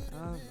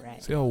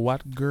right. Say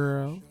what,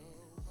 girl?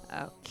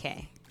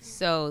 Okay.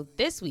 So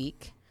this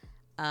week,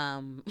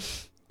 FX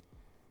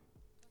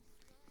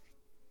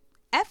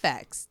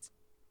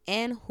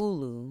and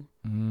Hulu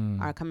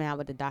are coming out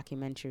with a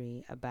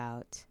documentary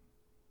about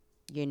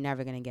You're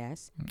Never Gonna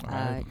Guess.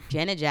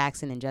 Janet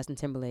Jackson and Justin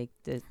Timberlake,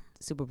 the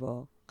Super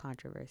Bowl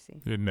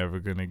controversy. You're never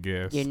gonna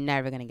guess. You're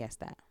never gonna guess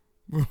that.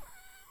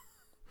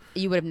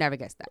 You would have never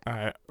guessed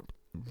that.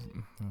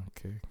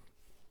 Okay.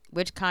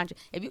 Which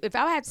if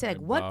I had to say like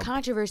what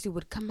controversy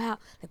would come out,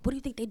 like what do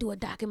you think they do a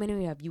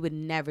documentary of? You would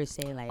never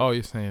say like. Oh,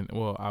 you're saying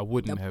I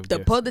wouldn't have the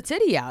guessed. pull the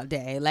titty out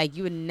day. Like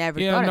you would never.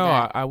 Yeah, thought no,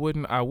 of that.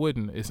 I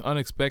wouldn't. It's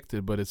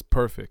unexpected, but it's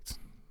perfect.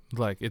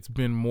 Like it's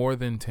been more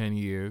than 10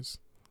 years.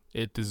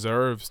 It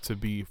deserves to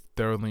be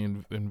thoroughly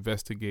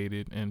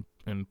investigated and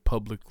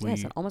publicly. Yeah,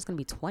 it's almost gonna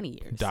be 20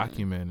 years.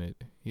 Documented.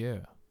 Yeah.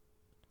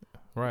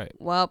 Right.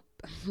 Well,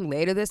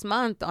 later this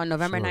month on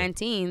November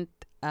 19th,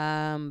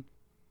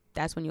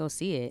 that's when you'll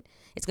see it.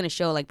 It's gonna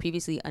show like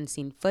previously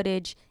unseen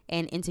footage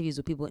and interviews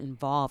with people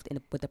involved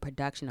with the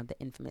production of the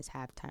infamous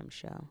halftime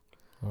show.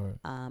 All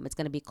right. It's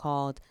gonna be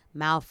called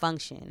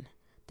Malfunction: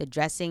 The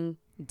Dressing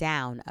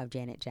Down of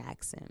Janet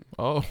Jackson.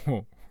 Oh.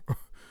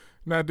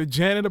 Now, did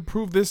Janet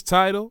approve this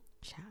title?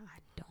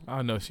 I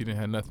don't know. She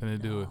didn't have nothing to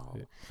do with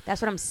it. That's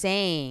what I'm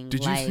saying.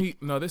 Did you see?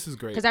 No, this is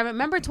great. Because I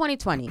remember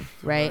 2020,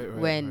 right?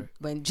 Right.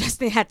 When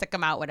Justin had to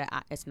come out with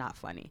it's not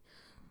funny.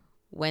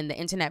 When the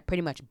internet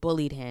pretty much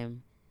bullied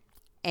him.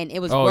 And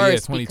it was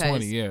worse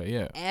 2020,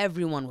 because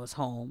everyone was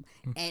home.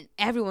 And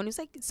everyone was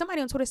like,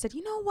 somebody on Twitter said,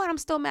 you know what I'm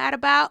still mad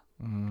about?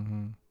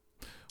 Mm-hmm.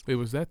 Wait,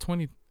 was that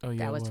 20? Oh,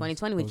 yeah. That was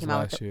 2020 when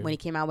he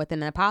came out with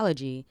an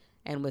apology.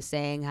 And was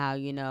saying how,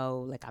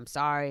 like, I'm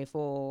sorry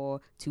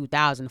for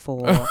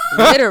 2004.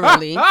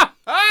 Literally.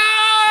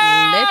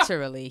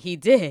 Literally, he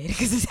did.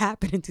 Because this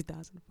happened in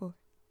 2004.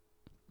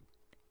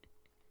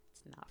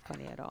 It's not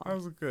funny at all. That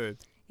was good.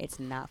 It's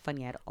not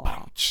funny at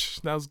all.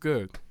 That was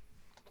good.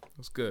 That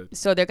was good.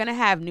 So they're going to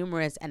have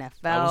numerous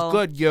NFL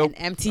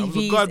and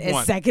MTV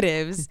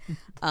executives,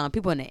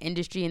 people in the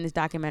industry in this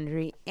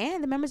documentary,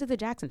 and the members of the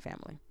Jackson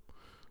family.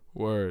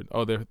 Word.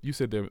 Oh, you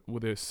said they're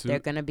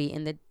going to be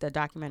in the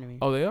documentary.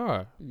 Oh, they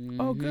are? Mm-hmm.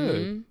 Oh,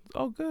 good.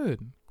 Oh,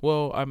 good.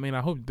 Well, I mean,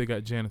 I hope they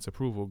got Janet's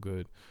approval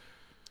good.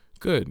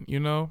 Good,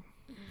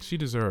 she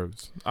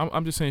deserves.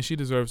 I'm just saying you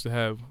deserve to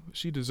have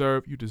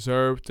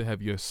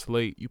your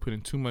slate. You put in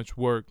too much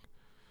work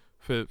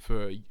for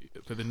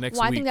the next week.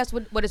 Well, I think that's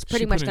what it's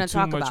pretty much going to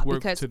talk about. Too much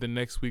work because to the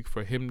next week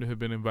for him to have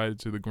been invited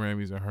to the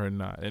Grammys and her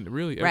not. And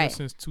really, ever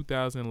since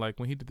 2000, like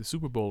when he did the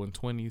Super Bowl in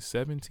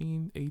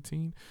 2017,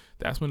 18,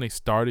 that's when they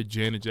started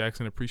Janet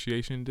Jackson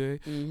Appreciation Day.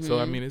 Mm-hmm. So,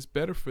 I mean, it's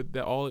better for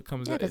that all it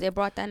comes out. Yeah, because they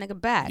brought that nigga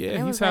back.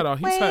 Yeah, he's had a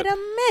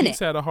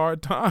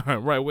hard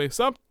time. Right, wait,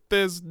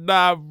 something's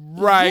not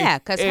right. Yeah,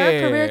 because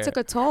her career took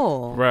a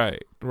toll.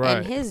 Right.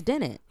 And his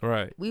didn't.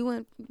 Right. We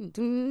went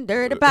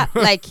dirty about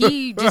like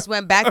he just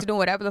went back to doing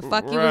whatever the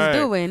fuck he was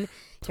doing.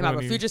 Came out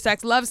with Future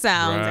Sex Love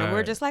Sounds, and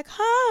we're just like,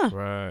 huh.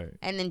 Right.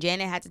 And then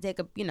Janet had to take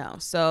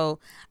so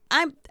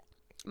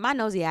My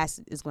nosy ass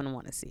is going to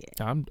want to see it.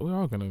 We're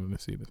all gonna want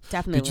to see this.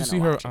 Definitely. Did you see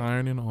her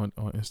ironing on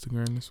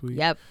Instagram this week?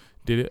 Yep.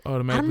 Did it I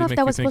automatically don't know if make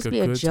that you was think supposed to of be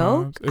a good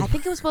joke. times? I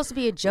think it was supposed to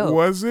be a joke.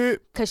 Was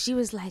it? Because she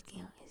was like,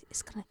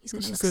 he's gonna She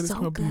look said so it's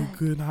gonna good. be a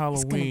good Halloween.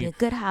 It's gonna be a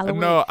good Halloween.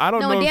 No, I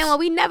don't know. No, damn well,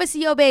 we never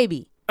see your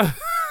baby.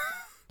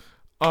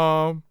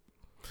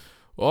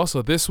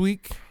 Also this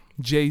week,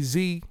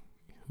 Jay-Z,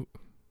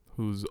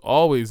 who's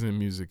always in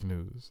music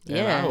news. And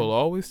Yeah. I will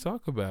always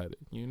talk about it.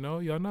 You're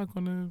not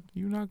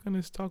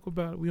gonna talk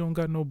about it. We don't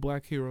got no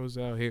black heroes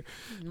out here.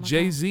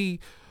 Jay-Z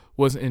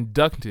was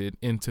inducted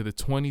into the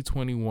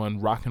 2021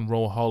 Rock and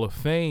Roll Hall of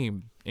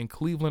Fame in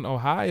Cleveland,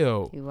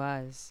 Ohio. He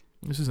was.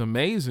 This is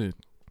amazing.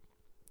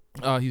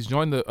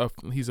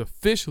 He's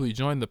officially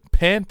joined the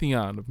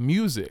pantheon of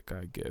music,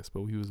 I guess,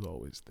 but he was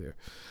always there.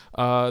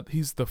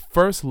 He's the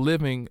first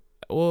living.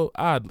 Well,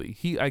 oddly,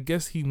 I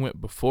guess he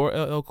went before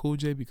LL Cool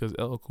J because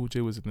LL Cool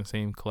J was in the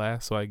same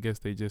class, so I guess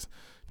they just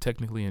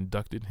technically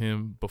inducted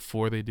him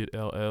before they did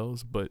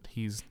LL's, but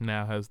he's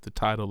now has the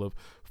title of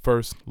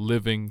first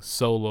living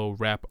solo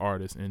rap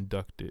artist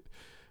inducted,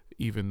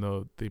 even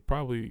though they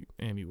probably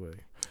anyway.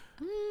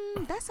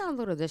 That sounds a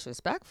little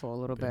disrespectful, a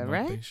little bit,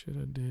 right? They should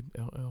have did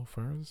LL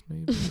first,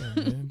 maybe, and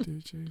then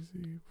did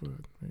Jay-Z, but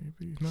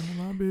maybe none of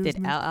my business.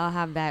 Did LL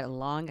have that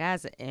long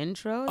ass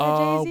intro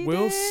that Jay-Z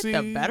we'll did? see.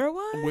 The better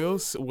one? We'll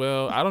see.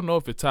 Well, I don't know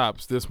if it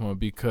tops this one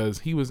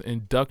because he was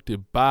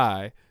inducted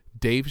by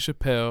Dave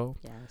Chappelle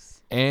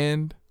Yes.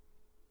 and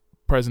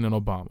President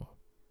Obama.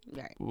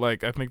 Right.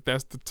 Like, I think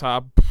that's the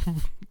top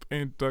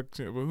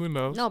induction, but who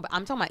knows? No, but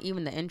I'm talking about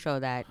even the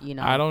intro that,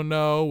 I don't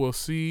know. We'll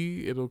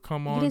see. It'll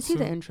come on. You didn't see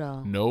the soon.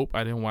 intro? Nope,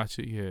 I didn't watch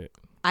it yet.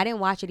 I didn't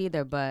watch it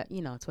either, but,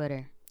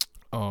 Twitter.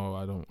 Oh,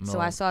 I don't know. So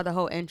I saw the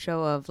whole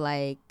intro of,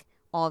 like,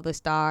 all the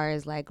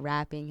stars, like,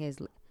 rapping his...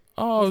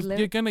 Oh, his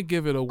you're going to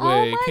give it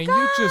away. Oh my Can God.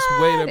 you just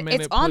wait a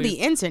minute, It's on please?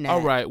 the internet.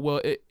 All right. Well,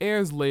 it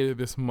airs later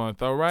this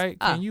month, all right?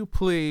 Oh. Can you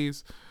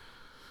please...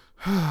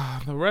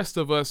 the rest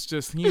of us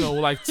just,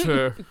 like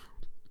to...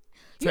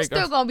 You're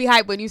still going to be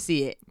hyped when you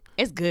see it.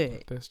 It's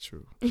good. That's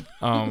true.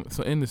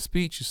 So in the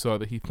speech, you saw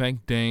that he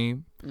thanked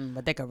Dame.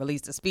 But they could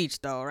release the speech,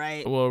 though,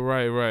 right? Well,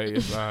 right.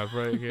 It's live,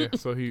 right here.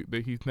 So he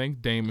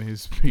thanked Dame in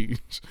his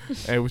speech,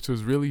 and which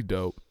was really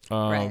dope.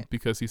 Right.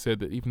 Because he said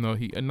that even though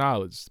he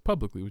acknowledged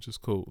publicly, which is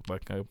cool,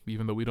 like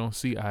even though we don't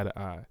see eye to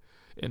eye,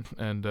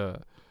 and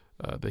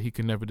that he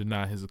can never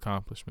deny his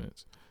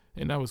accomplishments,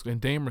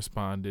 and Dame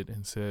responded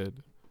and said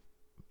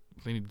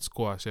they need to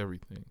squash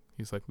everything.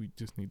 He's like, we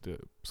just need to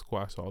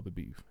squash all the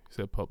beef. He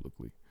said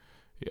publicly.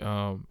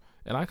 And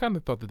I kind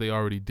of thought that they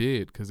already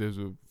did because there's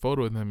a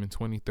photo of them in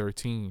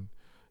 2013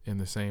 in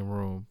the same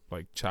room,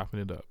 like chopping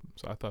it up.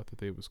 So I thought that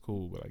they was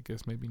cool, but I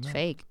guess maybe not.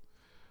 Fake.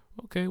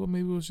 Okay, well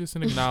maybe it was just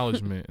an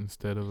acknowledgement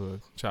instead of a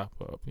chop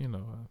up.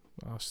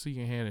 I'll see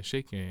your hand and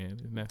shake your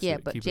hand, and that's Yeah,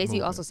 it. but Keep it Jay-Z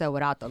moving. also said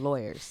without the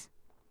lawyers.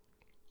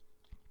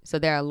 So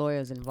there are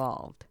lawyers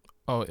involved.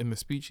 Oh, in the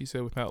speech he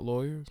said without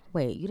lawyers.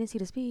 Wait, you didn't see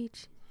the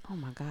speech? Oh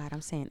my God,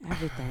 I'm saying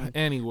everything.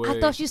 Anyway, I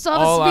thought you saw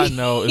the all speech. I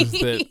know is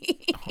that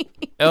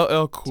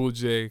LL Cool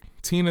J,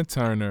 Tina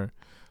Turner,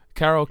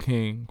 Carole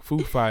King, Foo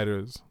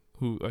Fighters,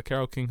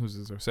 Carole King,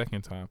 who's her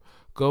second time,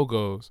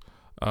 Go-Go's,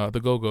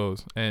 the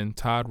Go-Go's, and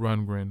Todd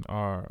Rundgren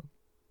are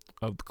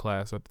of the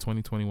class, of the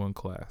 2021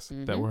 class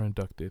that were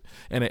inducted.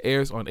 And it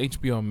airs on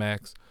HBO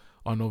Max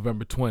on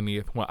November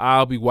 20th when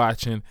I'll be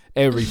watching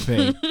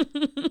everything.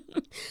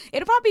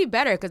 It'll probably be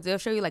better because they'll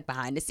show you like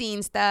behind the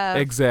scenes stuff.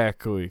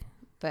 Exactly.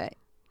 But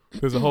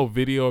There's a whole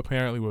video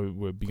apparently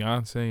with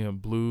Beyonce and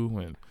Blue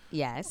and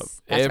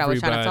yes, that's what I was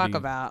trying to talk everybody.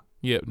 about.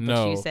 yeah, But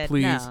no, you said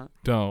please no.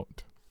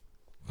 don't.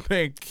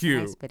 Thank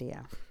you. Nice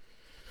video.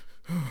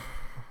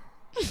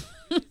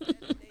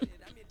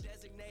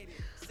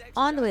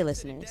 On the way,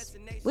 listeners,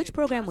 which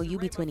program will you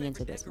be tuning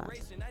into this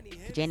month?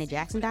 The Janet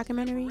Jackson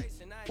documentary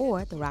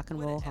or the Rock and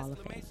Roll Hall of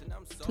Fame?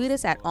 Tweet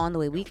us at On The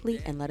Way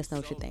Weekly and let us know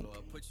what you think.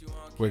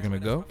 We're gonna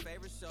go.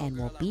 And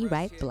we'll be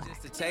right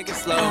back. Take it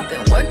slow. I've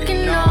been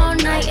working all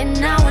night and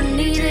now I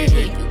need to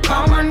hear you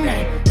call my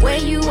name. Where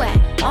you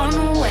at? On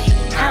the way.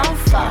 How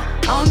far?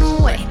 On the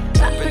way.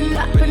 Poppin',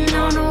 poppin'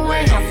 on the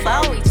way. How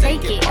far we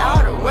take it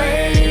all the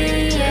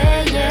way?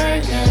 Yeah, yeah,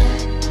 yeah.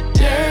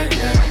 Yeah,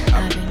 yeah.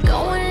 I've been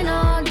going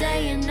all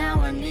day and now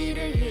I need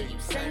to hear you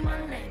say my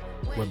name.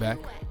 We're back,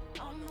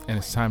 and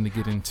it's time to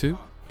get into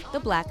The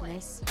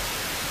Blackness.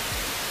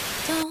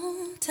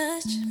 Don't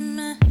touch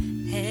my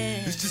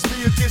head. It's just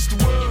me against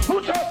the world.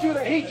 Who taught you to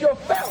hate your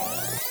fellow?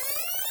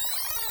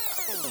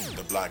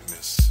 The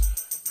blackness.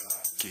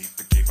 Keep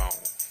on.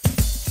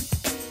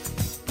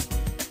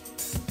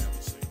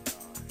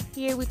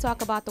 Here we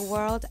talk about the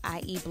world,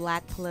 i.e.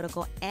 black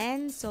political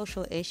and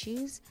social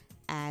issues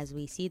as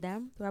we see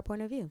them through our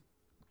point of view.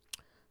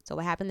 So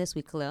what happened this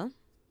week, Khalil?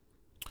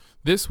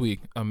 this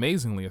week.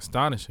 Amazingly,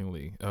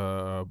 astonishingly,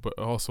 but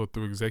also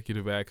through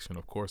executive action,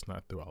 of course,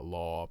 not through a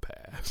law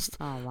passed.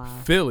 Oh wow!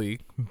 Philly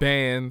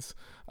bans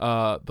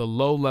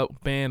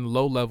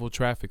low-level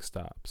traffic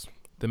stops.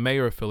 the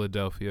mayor of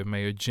Philadelphia,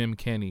 Mayor Jim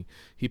Kenney,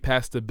 he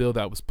passed a bill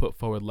that was put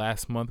forward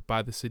last month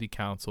by the city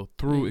council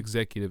through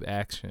executive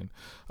action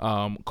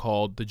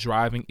called the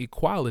Driving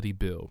Equality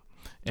Bill.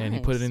 And he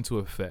put it into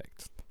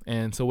effect.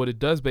 And so what it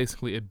does,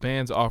 basically, it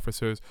bans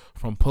officers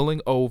from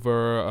pulling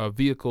over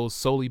vehicles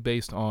solely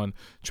based on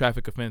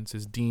traffic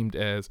offenses deemed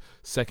as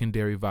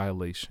secondary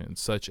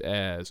violations, such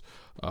as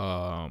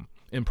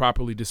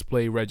improperly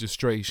displayed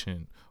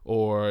registration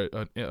or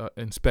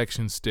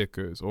inspection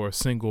stickers or a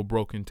single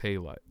broken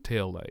tail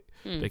light.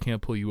 They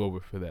can't pull you over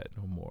for that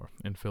no more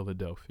in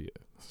Philadelphia.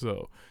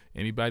 So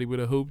anybody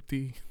with a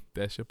hoopty,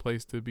 that's your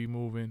place to be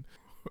moving.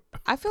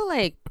 I feel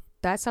like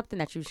that's something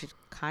that you should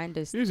kind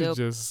of still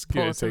just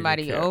pull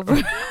somebody over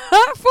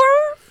for.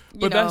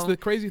 But that's the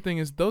crazy thing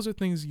is those are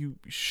things you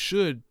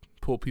should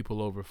pull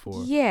people over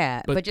for.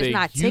 Yeah, but just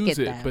not ticket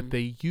them. But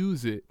they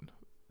use it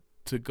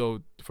to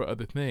go for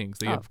other things.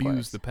 They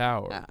abuse the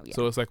power. Oh, yeah.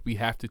 So it's like we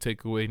have to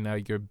take away now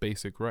your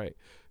basic right.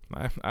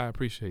 I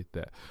appreciate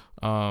that.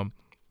 I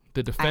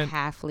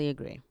halfly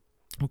agree.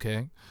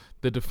 Okay.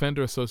 The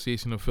Defender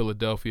Association of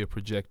Philadelphia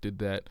projected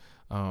that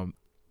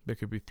there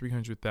could be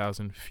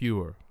 300,000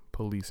 fewer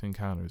police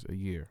encounters a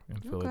year in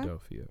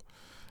Philadelphia.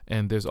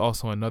 And there's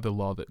also another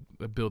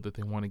a bill that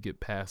they want to get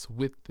passed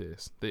with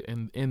this.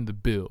 In the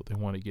bill, they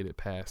want to get it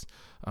passed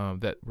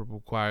that will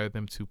require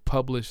them to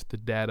publish the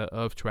data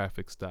of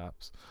traffic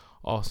stops,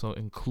 also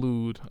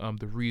include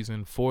the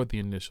reason for the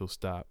initial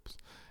stops,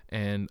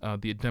 and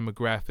the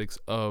demographics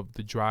of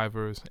the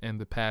drivers and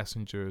the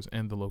passengers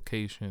and the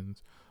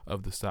locations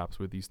of the stops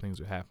where these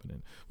things are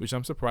happening, which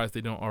I'm surprised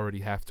they don't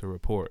already have to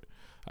report.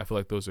 I feel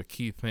like those are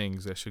key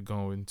things that should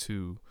go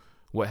into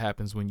what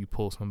happens when you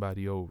pull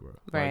somebody over.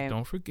 Right. Like,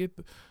 don't forget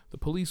the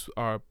police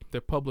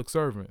they're public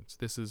servants.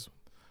 This is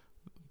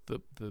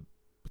the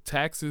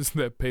taxes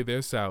that pay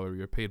their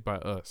salary are paid by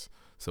us.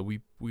 So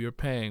we are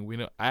paying. We're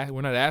not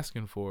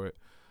asking for it.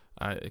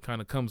 It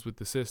kind of comes with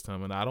the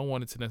system, and I don't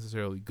want it to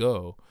necessarily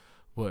go,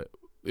 but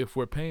if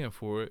we're paying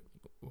for it,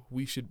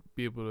 we should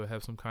be able to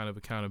have some kind of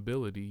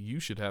accountability. You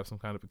should have some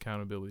kind of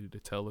accountability to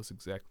tell us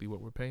exactly what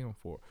we're paying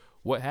for.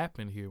 What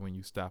happened here when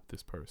you stopped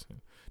this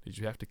person? Did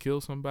you have to kill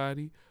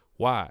somebody?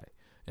 Why?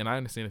 And I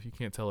understand if you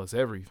can't tell us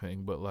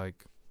everything, but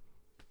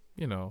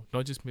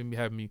don't just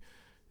have me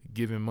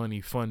giving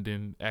money,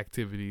 funding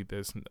activity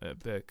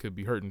that could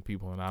be hurting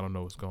people, and I don't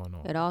know what's going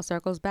on. It all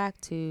circles back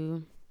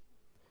to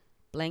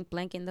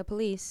blank in the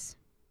police.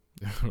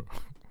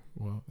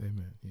 Well,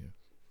 amen. Yeah.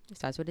 It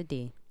starts with a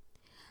D.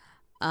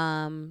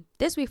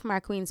 This week from our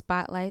Queen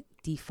Spotlight,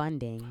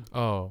 defunding.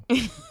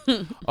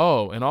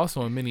 Oh, and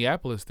also in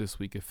Minneapolis this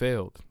week, it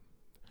failed.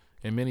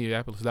 In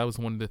Minneapolis, that was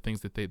one of the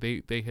things that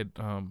they had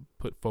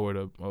put forward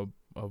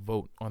a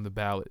vote on the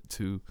ballot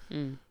to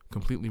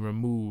completely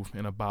remove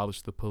and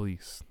abolish the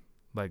police.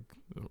 Like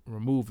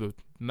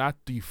not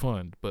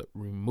defund, but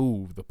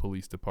remove the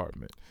police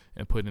department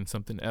and put in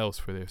something else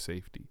for their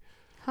safety.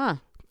 Huh.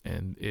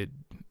 And it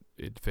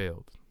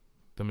failed.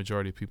 The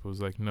majority of people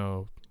was like,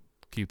 no,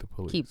 keep the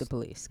police. Keep the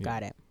police. Yeah.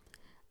 Got it.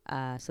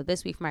 So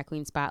this week for my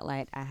Queen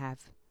Spotlight, I have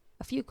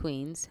a few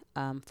queens.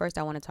 First,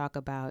 I want to talk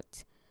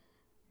about,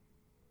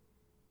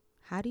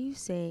 how do you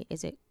say,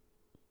 is it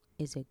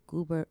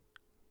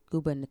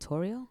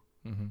gubernatorial?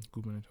 Mm-hmm.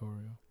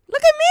 Gubernatorial.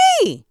 Look at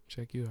me.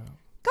 Check you out.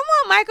 Come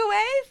on,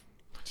 microwave.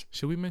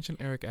 Should we mention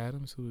Eric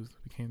Adams, who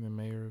became the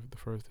mayor of the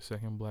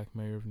second black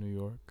mayor of New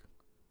York?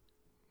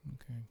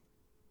 Okay.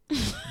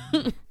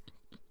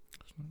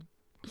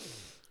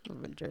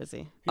 From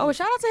Jersey.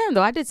 Shout out to him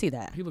though. I did see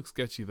that. He looks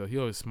sketchy though. He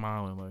always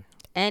smiling like.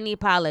 Any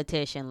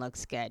politician looks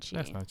sketchy.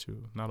 That's not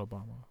true. Not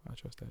Obama. I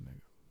trust that nigga.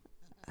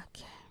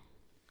 Okay.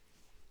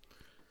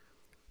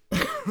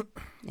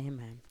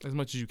 Amen. As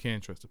much as you can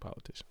trust a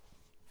politician.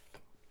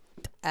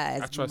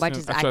 As much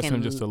as I can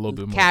him just a little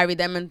bit more. Carry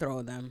them and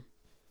throw them.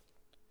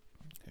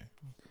 Okay.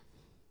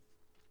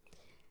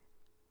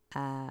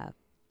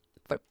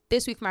 For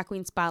this week, my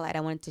Queen Spotlight, I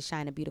wanted to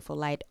shine a beautiful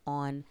light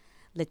on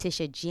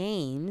Letitia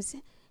James.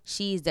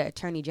 She's the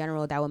Attorney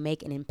General that will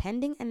make an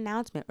impending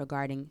announcement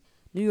regarding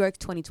New York's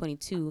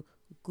 2022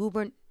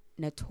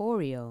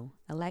 gubernatorial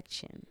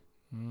election.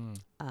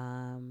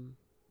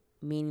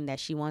 Meaning that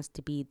she wants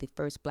to be the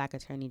first black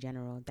Attorney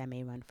General that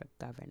may run for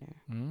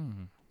governor.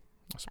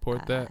 I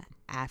support that.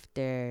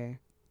 After,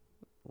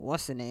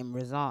 what's the name,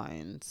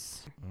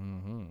 resigns.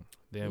 Mm-hmm.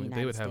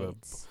 They would have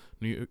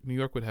New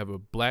York would have a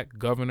black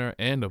governor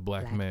and a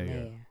black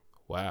mayor.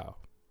 Wow.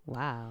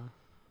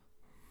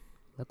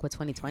 Look what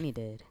 2020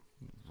 did.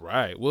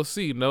 Right. We'll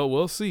see. No,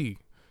 we'll see.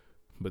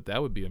 But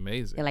that would be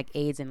amazing. It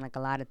aids in a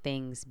lot of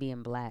things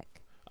being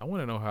black. I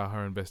want to know how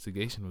her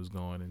investigation was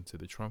going into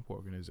the Trump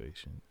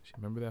organization.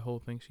 Remember that whole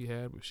thing she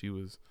had where she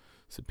was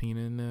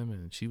subpoenaing them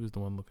and she was the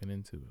one looking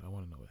into it. I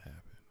want to know what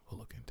happened. We'll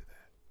look into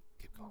that.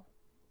 Keep going.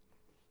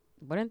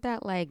 Wouldn't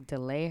that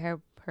delay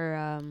her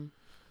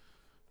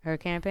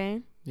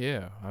campaign?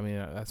 Yeah. I mean,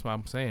 that's what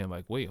I'm saying.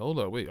 Wait, hold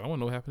up. Wait, I want to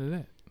know what happened to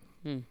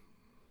that.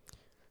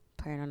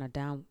 Praying on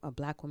a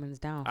black woman's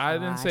downfall. I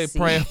didn't say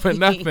praying for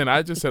nothing.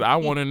 I just said I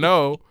want to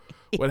know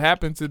what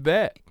happened to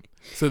that.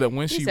 So that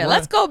when He she said, runs,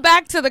 let's go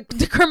back to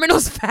the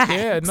criminal's facts.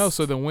 yeah, no.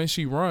 So that when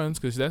she runs,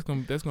 because that's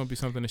gonna be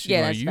something that she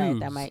might that's use. right.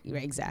 That might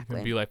exactly.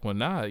 And be like, well,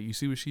 nah. You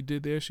see what she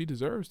did there? She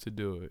deserves to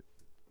do it.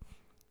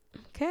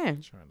 Okay.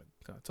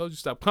 I told you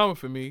stop coming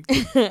for me.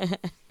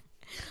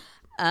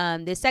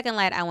 The second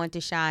light I want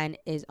to shine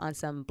is on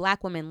some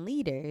Black women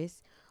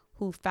leaders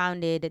who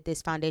founded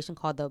this foundation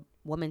called the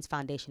Women's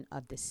Foundation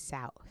of the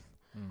South.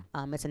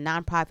 It's a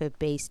nonprofit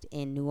based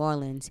in New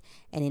Orleans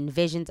and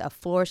envisions a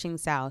flourishing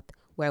South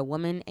where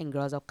women and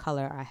girls of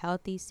color are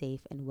healthy,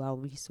 safe, and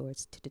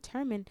well-resourced to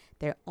determine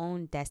their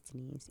own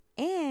destinies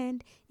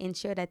and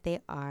ensure that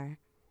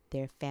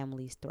their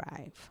families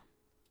thrive.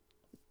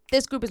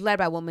 This group is led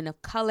by women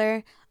of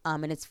color,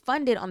 and it's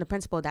funded on the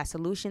principle that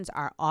solutions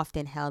are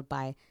often held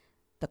by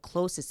the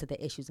closest to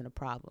the issues and the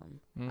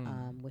problem,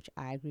 which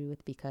I agree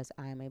with because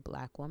I am a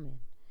Black woman,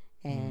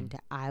 and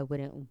I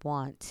wouldn't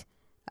want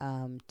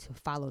to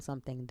follow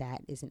something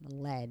that isn't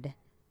led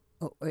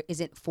or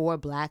isn't for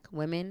Black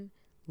women,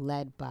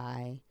 led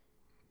by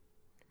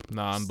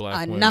non-Black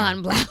a women.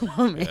 non-Black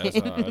woman. Yeah,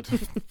 that's odd.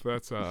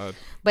 That's odd.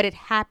 But it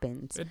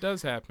happens. It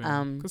does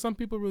happen. Because some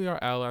people really are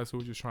allies who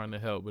are just trying to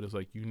help, but it's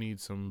like you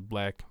need some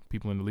Black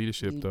people in the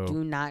leadership, You though.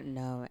 do not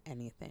know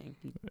anything.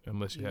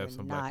 Unless you have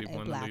some Black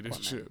people in the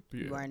leadership.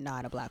 Yeah. You are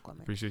not a Black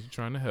woman. Appreciate you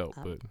trying to help,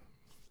 but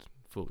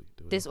fully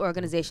do it. This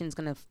organization is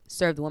going to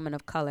serve the women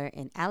of color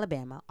in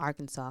Alabama,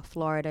 Arkansas,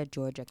 Florida,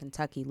 Georgia,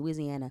 Kentucky,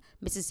 Louisiana,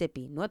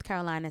 Mississippi, North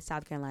Carolina,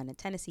 South Carolina,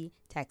 Tennessee,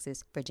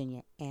 Texas,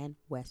 Virginia, and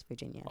West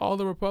Virginia. All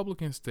the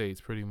Republican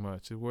states, pretty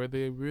much, is where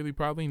they really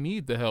probably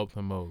need the help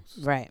the most.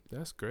 Right.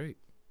 That's great.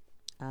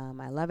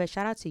 I love it.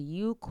 Shout out to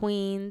you,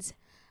 Queens.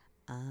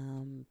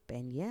 And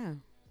yeah.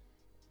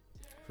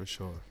 For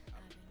sure.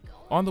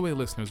 On the way,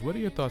 listeners, what are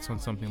your thoughts on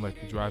something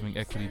like the driving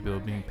equity bill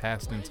being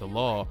passed into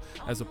law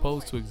as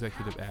opposed to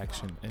executive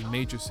action in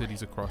major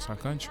cities across our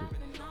country?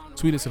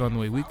 Tweet us at On The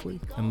Way Weekly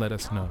and let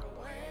us know.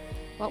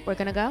 Well, we're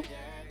going to go.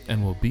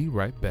 And we'll be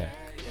right back.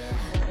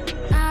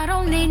 I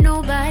don't need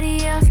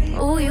nobody else.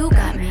 Ooh, you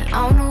got me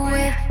on the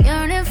way.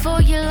 Yearning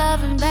for your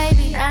loving,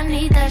 baby. I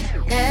need that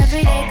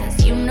every day.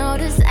 Cause you know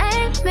this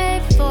ain't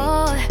made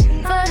for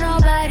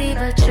nobody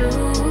but you.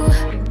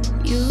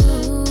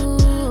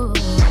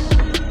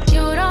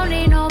 You don't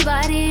need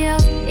nobody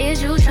else.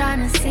 Is you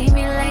trying to see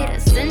me later?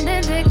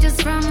 Sending pictures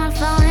from my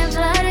phone and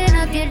flooding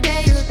up your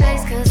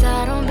database. Cause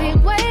I don't be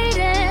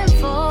waiting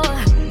for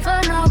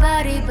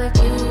nobody but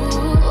you.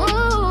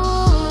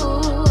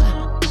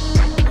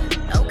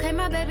 Okay,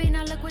 my baby,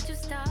 now look what you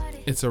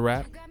started. It's a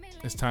wrap.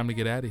 It's time to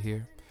get out of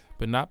here.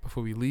 But not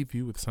before we leave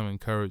you with some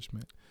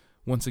encouragement.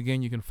 Once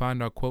again, you can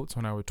find our quotes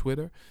on our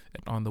Twitter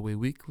at On The Way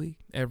Weekly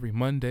every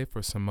Monday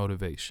for some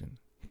motivation.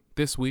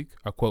 This week,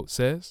 our quote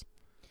says,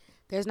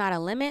 There's not a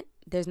limit,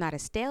 there's not a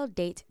stale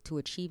date to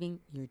achieving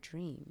your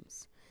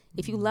dreams.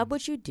 If you love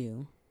what you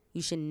do,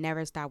 you should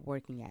never stop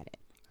working at it.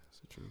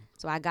 That's true.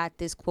 So I got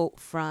this quote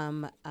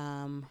from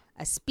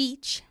a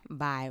speech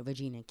by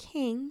Regina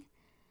King,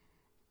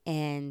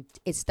 and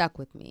it stuck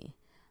with me.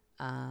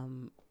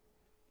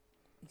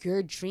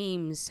 Your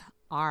dreams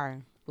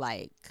are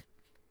like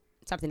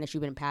something that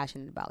you've been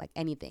passionate about, like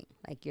anything.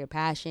 Like your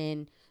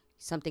passion,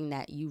 something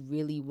that you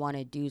really want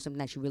to do, something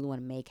that you really want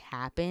to make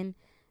happen.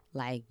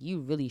 Like,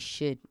 you really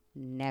should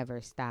never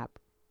stop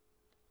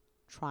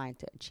trying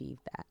to achieve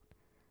that.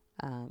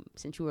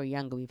 Since you were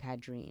younger, we've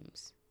had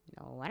dreams. You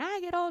know, when I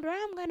get older,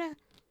 I'm gonna...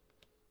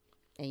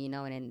 And, you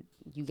know, and then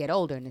you get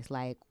older, and it's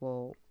like,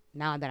 well,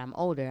 now that I'm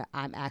older,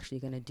 I'm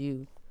actually gonna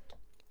do...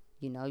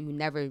 You know, you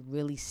never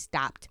really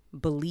stopped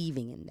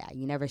believing in that.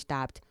 You never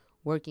stopped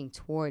working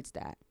towards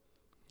that.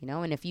 You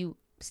know, and if you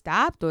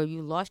stopped or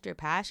you lost your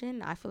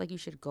passion, I feel like you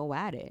should go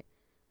at it.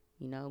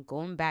 You know,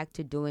 going back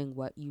to doing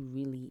what you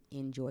really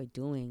enjoy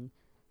doing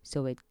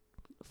so it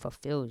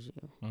fulfills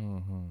you.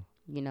 Mm-hmm.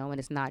 You know, and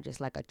it's not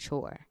just like a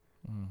chore.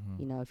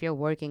 Mm-hmm. You know, if you're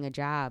working a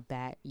job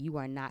that you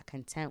are not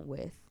content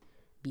with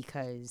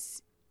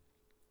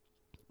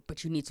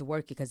but you need to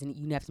work it because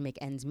you have to make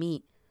ends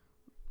meet,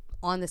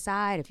 on the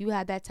side, if you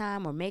have that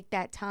time, or make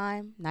that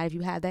time, not if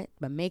you have that,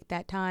 but make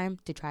that time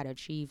to try to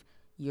achieve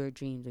your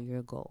dreams or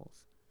your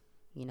goals,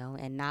 you know,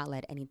 and not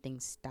let anything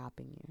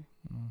stopping you.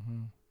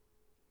 Mm-hmm.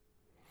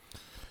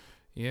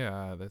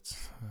 Yeah,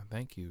 that's,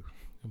 thank you.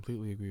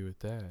 Completely agree with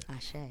that.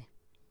 Ashe.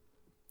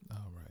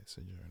 All right,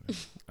 Sojourner.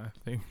 I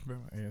think about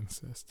my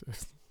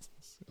ancestors.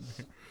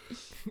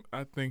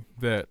 I think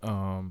that,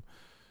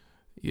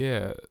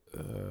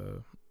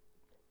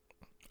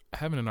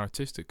 having an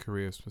artistic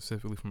career,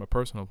 specifically from a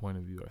personal point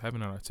of view,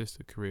 having an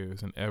artistic career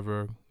is an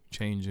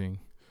ever-changing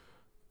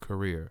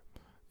career,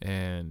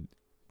 and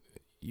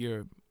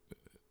your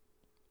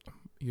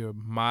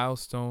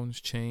milestones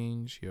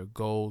change, your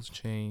goals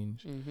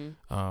change.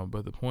 Mm-hmm.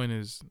 But the point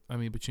is,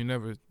 but you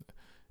never,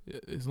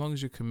 as long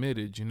as you're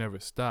committed, you never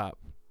stop.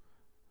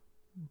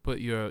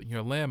 But your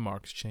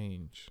landmarks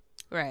change.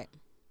 Right.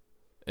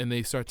 And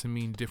they start to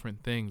mean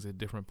different things at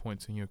different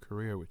points in your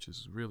career, which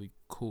is really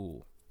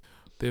cool.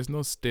 There's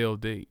no stale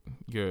date.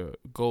 Your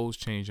goals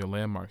change, your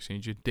landmarks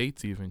change, your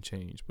dates even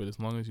change. But as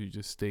long as you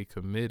just stay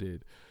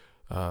committed,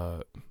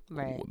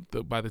 Right.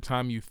 By the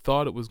time you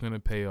thought it was going to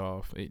pay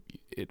off,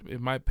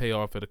 it might pay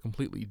off at a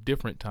completely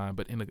different time,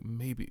 but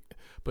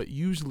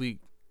usually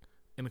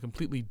in a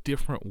completely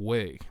different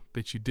way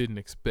that you didn't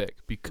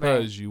expect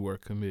because you were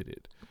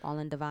committed. All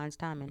in divine's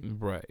timing.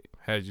 Right.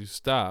 Had you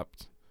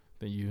stopped,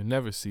 then you would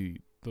never see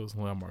those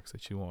landmarks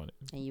that you wanted.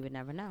 And you would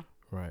never know.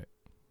 Right.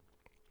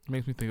 It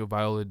makes me think of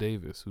Viola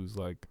Davis, who's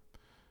like,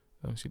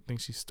 she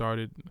thinks she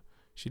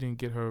didn't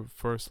get her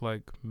first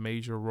like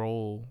major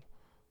role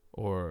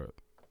or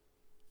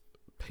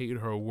paid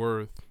her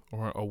worth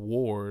or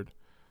award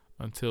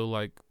until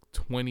like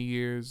 20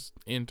 years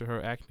into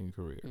her acting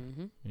career.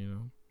 Mm-hmm. You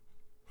know?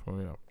 So,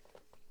 yeah.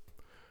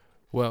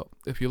 Well,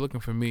 if you're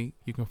looking for me,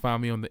 you can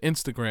find me on the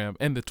Instagram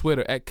and the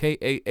Twitter at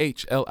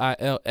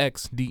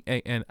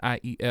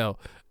KAHLILXDANIEL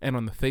and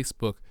on the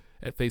Facebook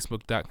at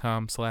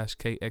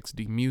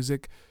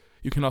facebook.com/KXDmusic.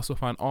 You can also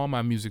find all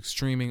my music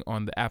streaming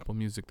on the Apple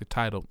Music, the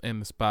Tidal,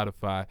 and the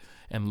Spotify,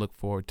 and look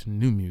forward to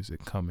new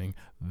music coming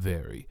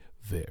very,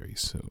 very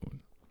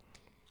soon.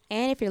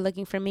 And if you're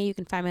looking for me, you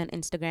can find me on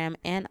Instagram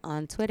and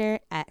on Twitter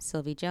at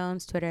Sylvie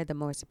Jones. Twitter, the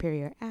more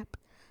superior app.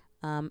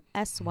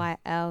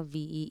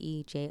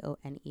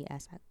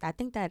 SYLVEEJONES. I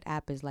think that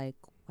app is like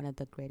one of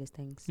the greatest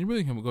things. You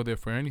really can go there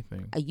for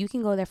anything. You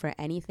can go there for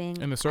anything.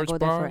 In the search bar? I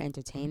go bar? there for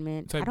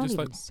entertainment. I don't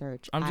even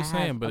search. I'm just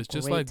saying, but it's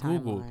just like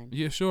Google. Timeline.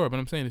 Yeah, sure, but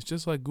I'm saying it's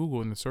just like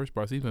Google in the search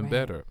bar. It's even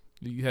better.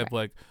 You have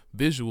like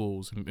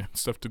visuals and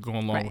stuff to go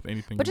along with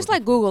anything. But just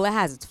like Google, it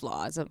has its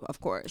flaws, of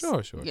course.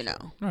 Sure. You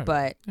know, Right.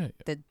 but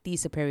the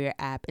superior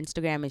app,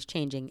 Instagram, is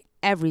changing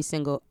every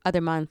single other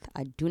month.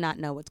 I do not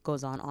know what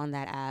goes on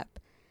that app.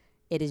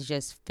 It is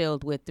just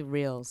filled with the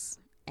reels.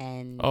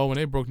 And when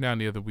they broke down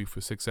the other week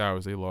for 6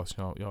 hours, they lost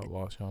y'all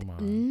lost y'all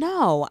mind.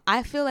 No,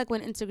 I feel like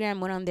when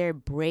Instagram went on their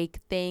break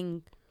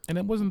thing, and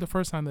it wasn't the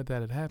first time that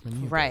had happened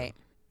either. Right.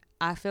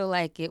 I feel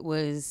like it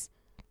was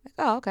like,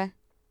 oh, okay.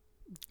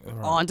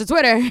 On to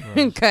Twitter,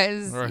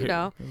 because you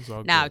know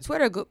now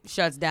Twitter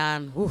shuts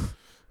down. Oof.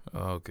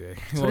 Okay.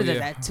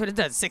 Twitter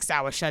does 6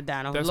 hour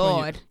shutdown. Oh, that's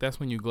Lord. That's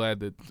when you're glad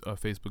that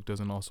Facebook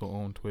doesn't also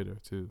own Twitter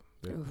too.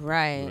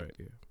 Right.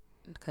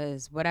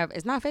 Because whatever,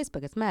 it's not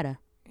Facebook, it's Meta.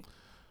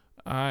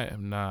 I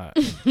am not.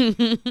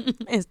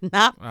 It's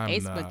not I'm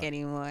Facebook not.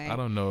 anymore. I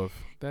don't know if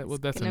that. Well,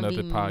 that's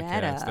another podcast.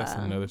 Meta. That's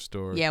another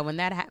story. Yeah, when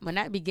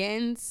that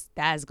begins,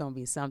 that's gonna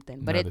be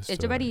something. But it's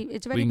already we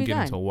begun. can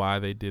get into why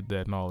they did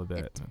that and all of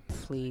that.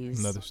 Please.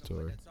 Another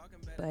story.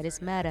 But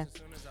it's Meta.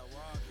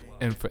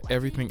 And for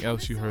everything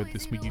else you heard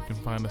this week, you can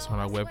find us on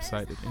our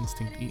website at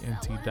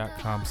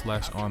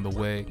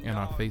instinctent.com/ontheway and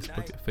our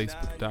Facebook at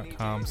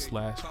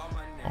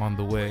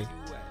facebook.com/ontheway.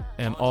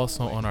 And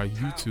also on our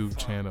YouTube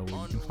channel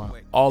where you can find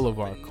all of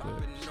our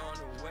clips.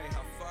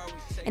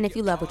 And if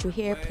you love what you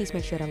hear, please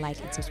make sure to like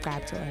and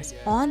subscribe to us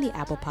on the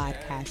Apple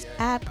Podcast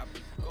app.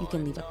 You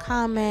can leave a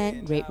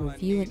comment, rate,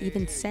 review, and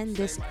even send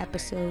this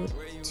episode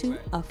to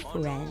a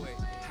friend.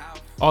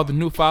 All the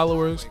new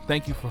followers,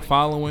 thank you for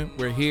following.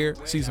 We're here,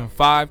 season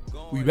 5.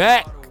 We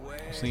back.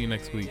 See you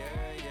next week.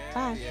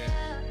 Bye.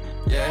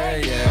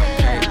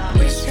 Yeah.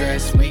 We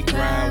stress, we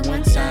grind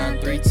 1 time,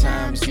 3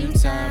 times, you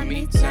time,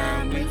 me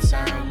time, we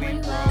time, we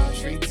roll,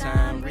 3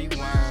 time,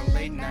 rewind,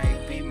 late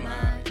night, be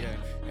mine, yeah.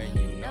 And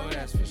you know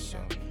that's for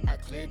sure. I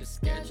cleared the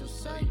schedule,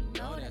 so you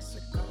know that's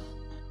a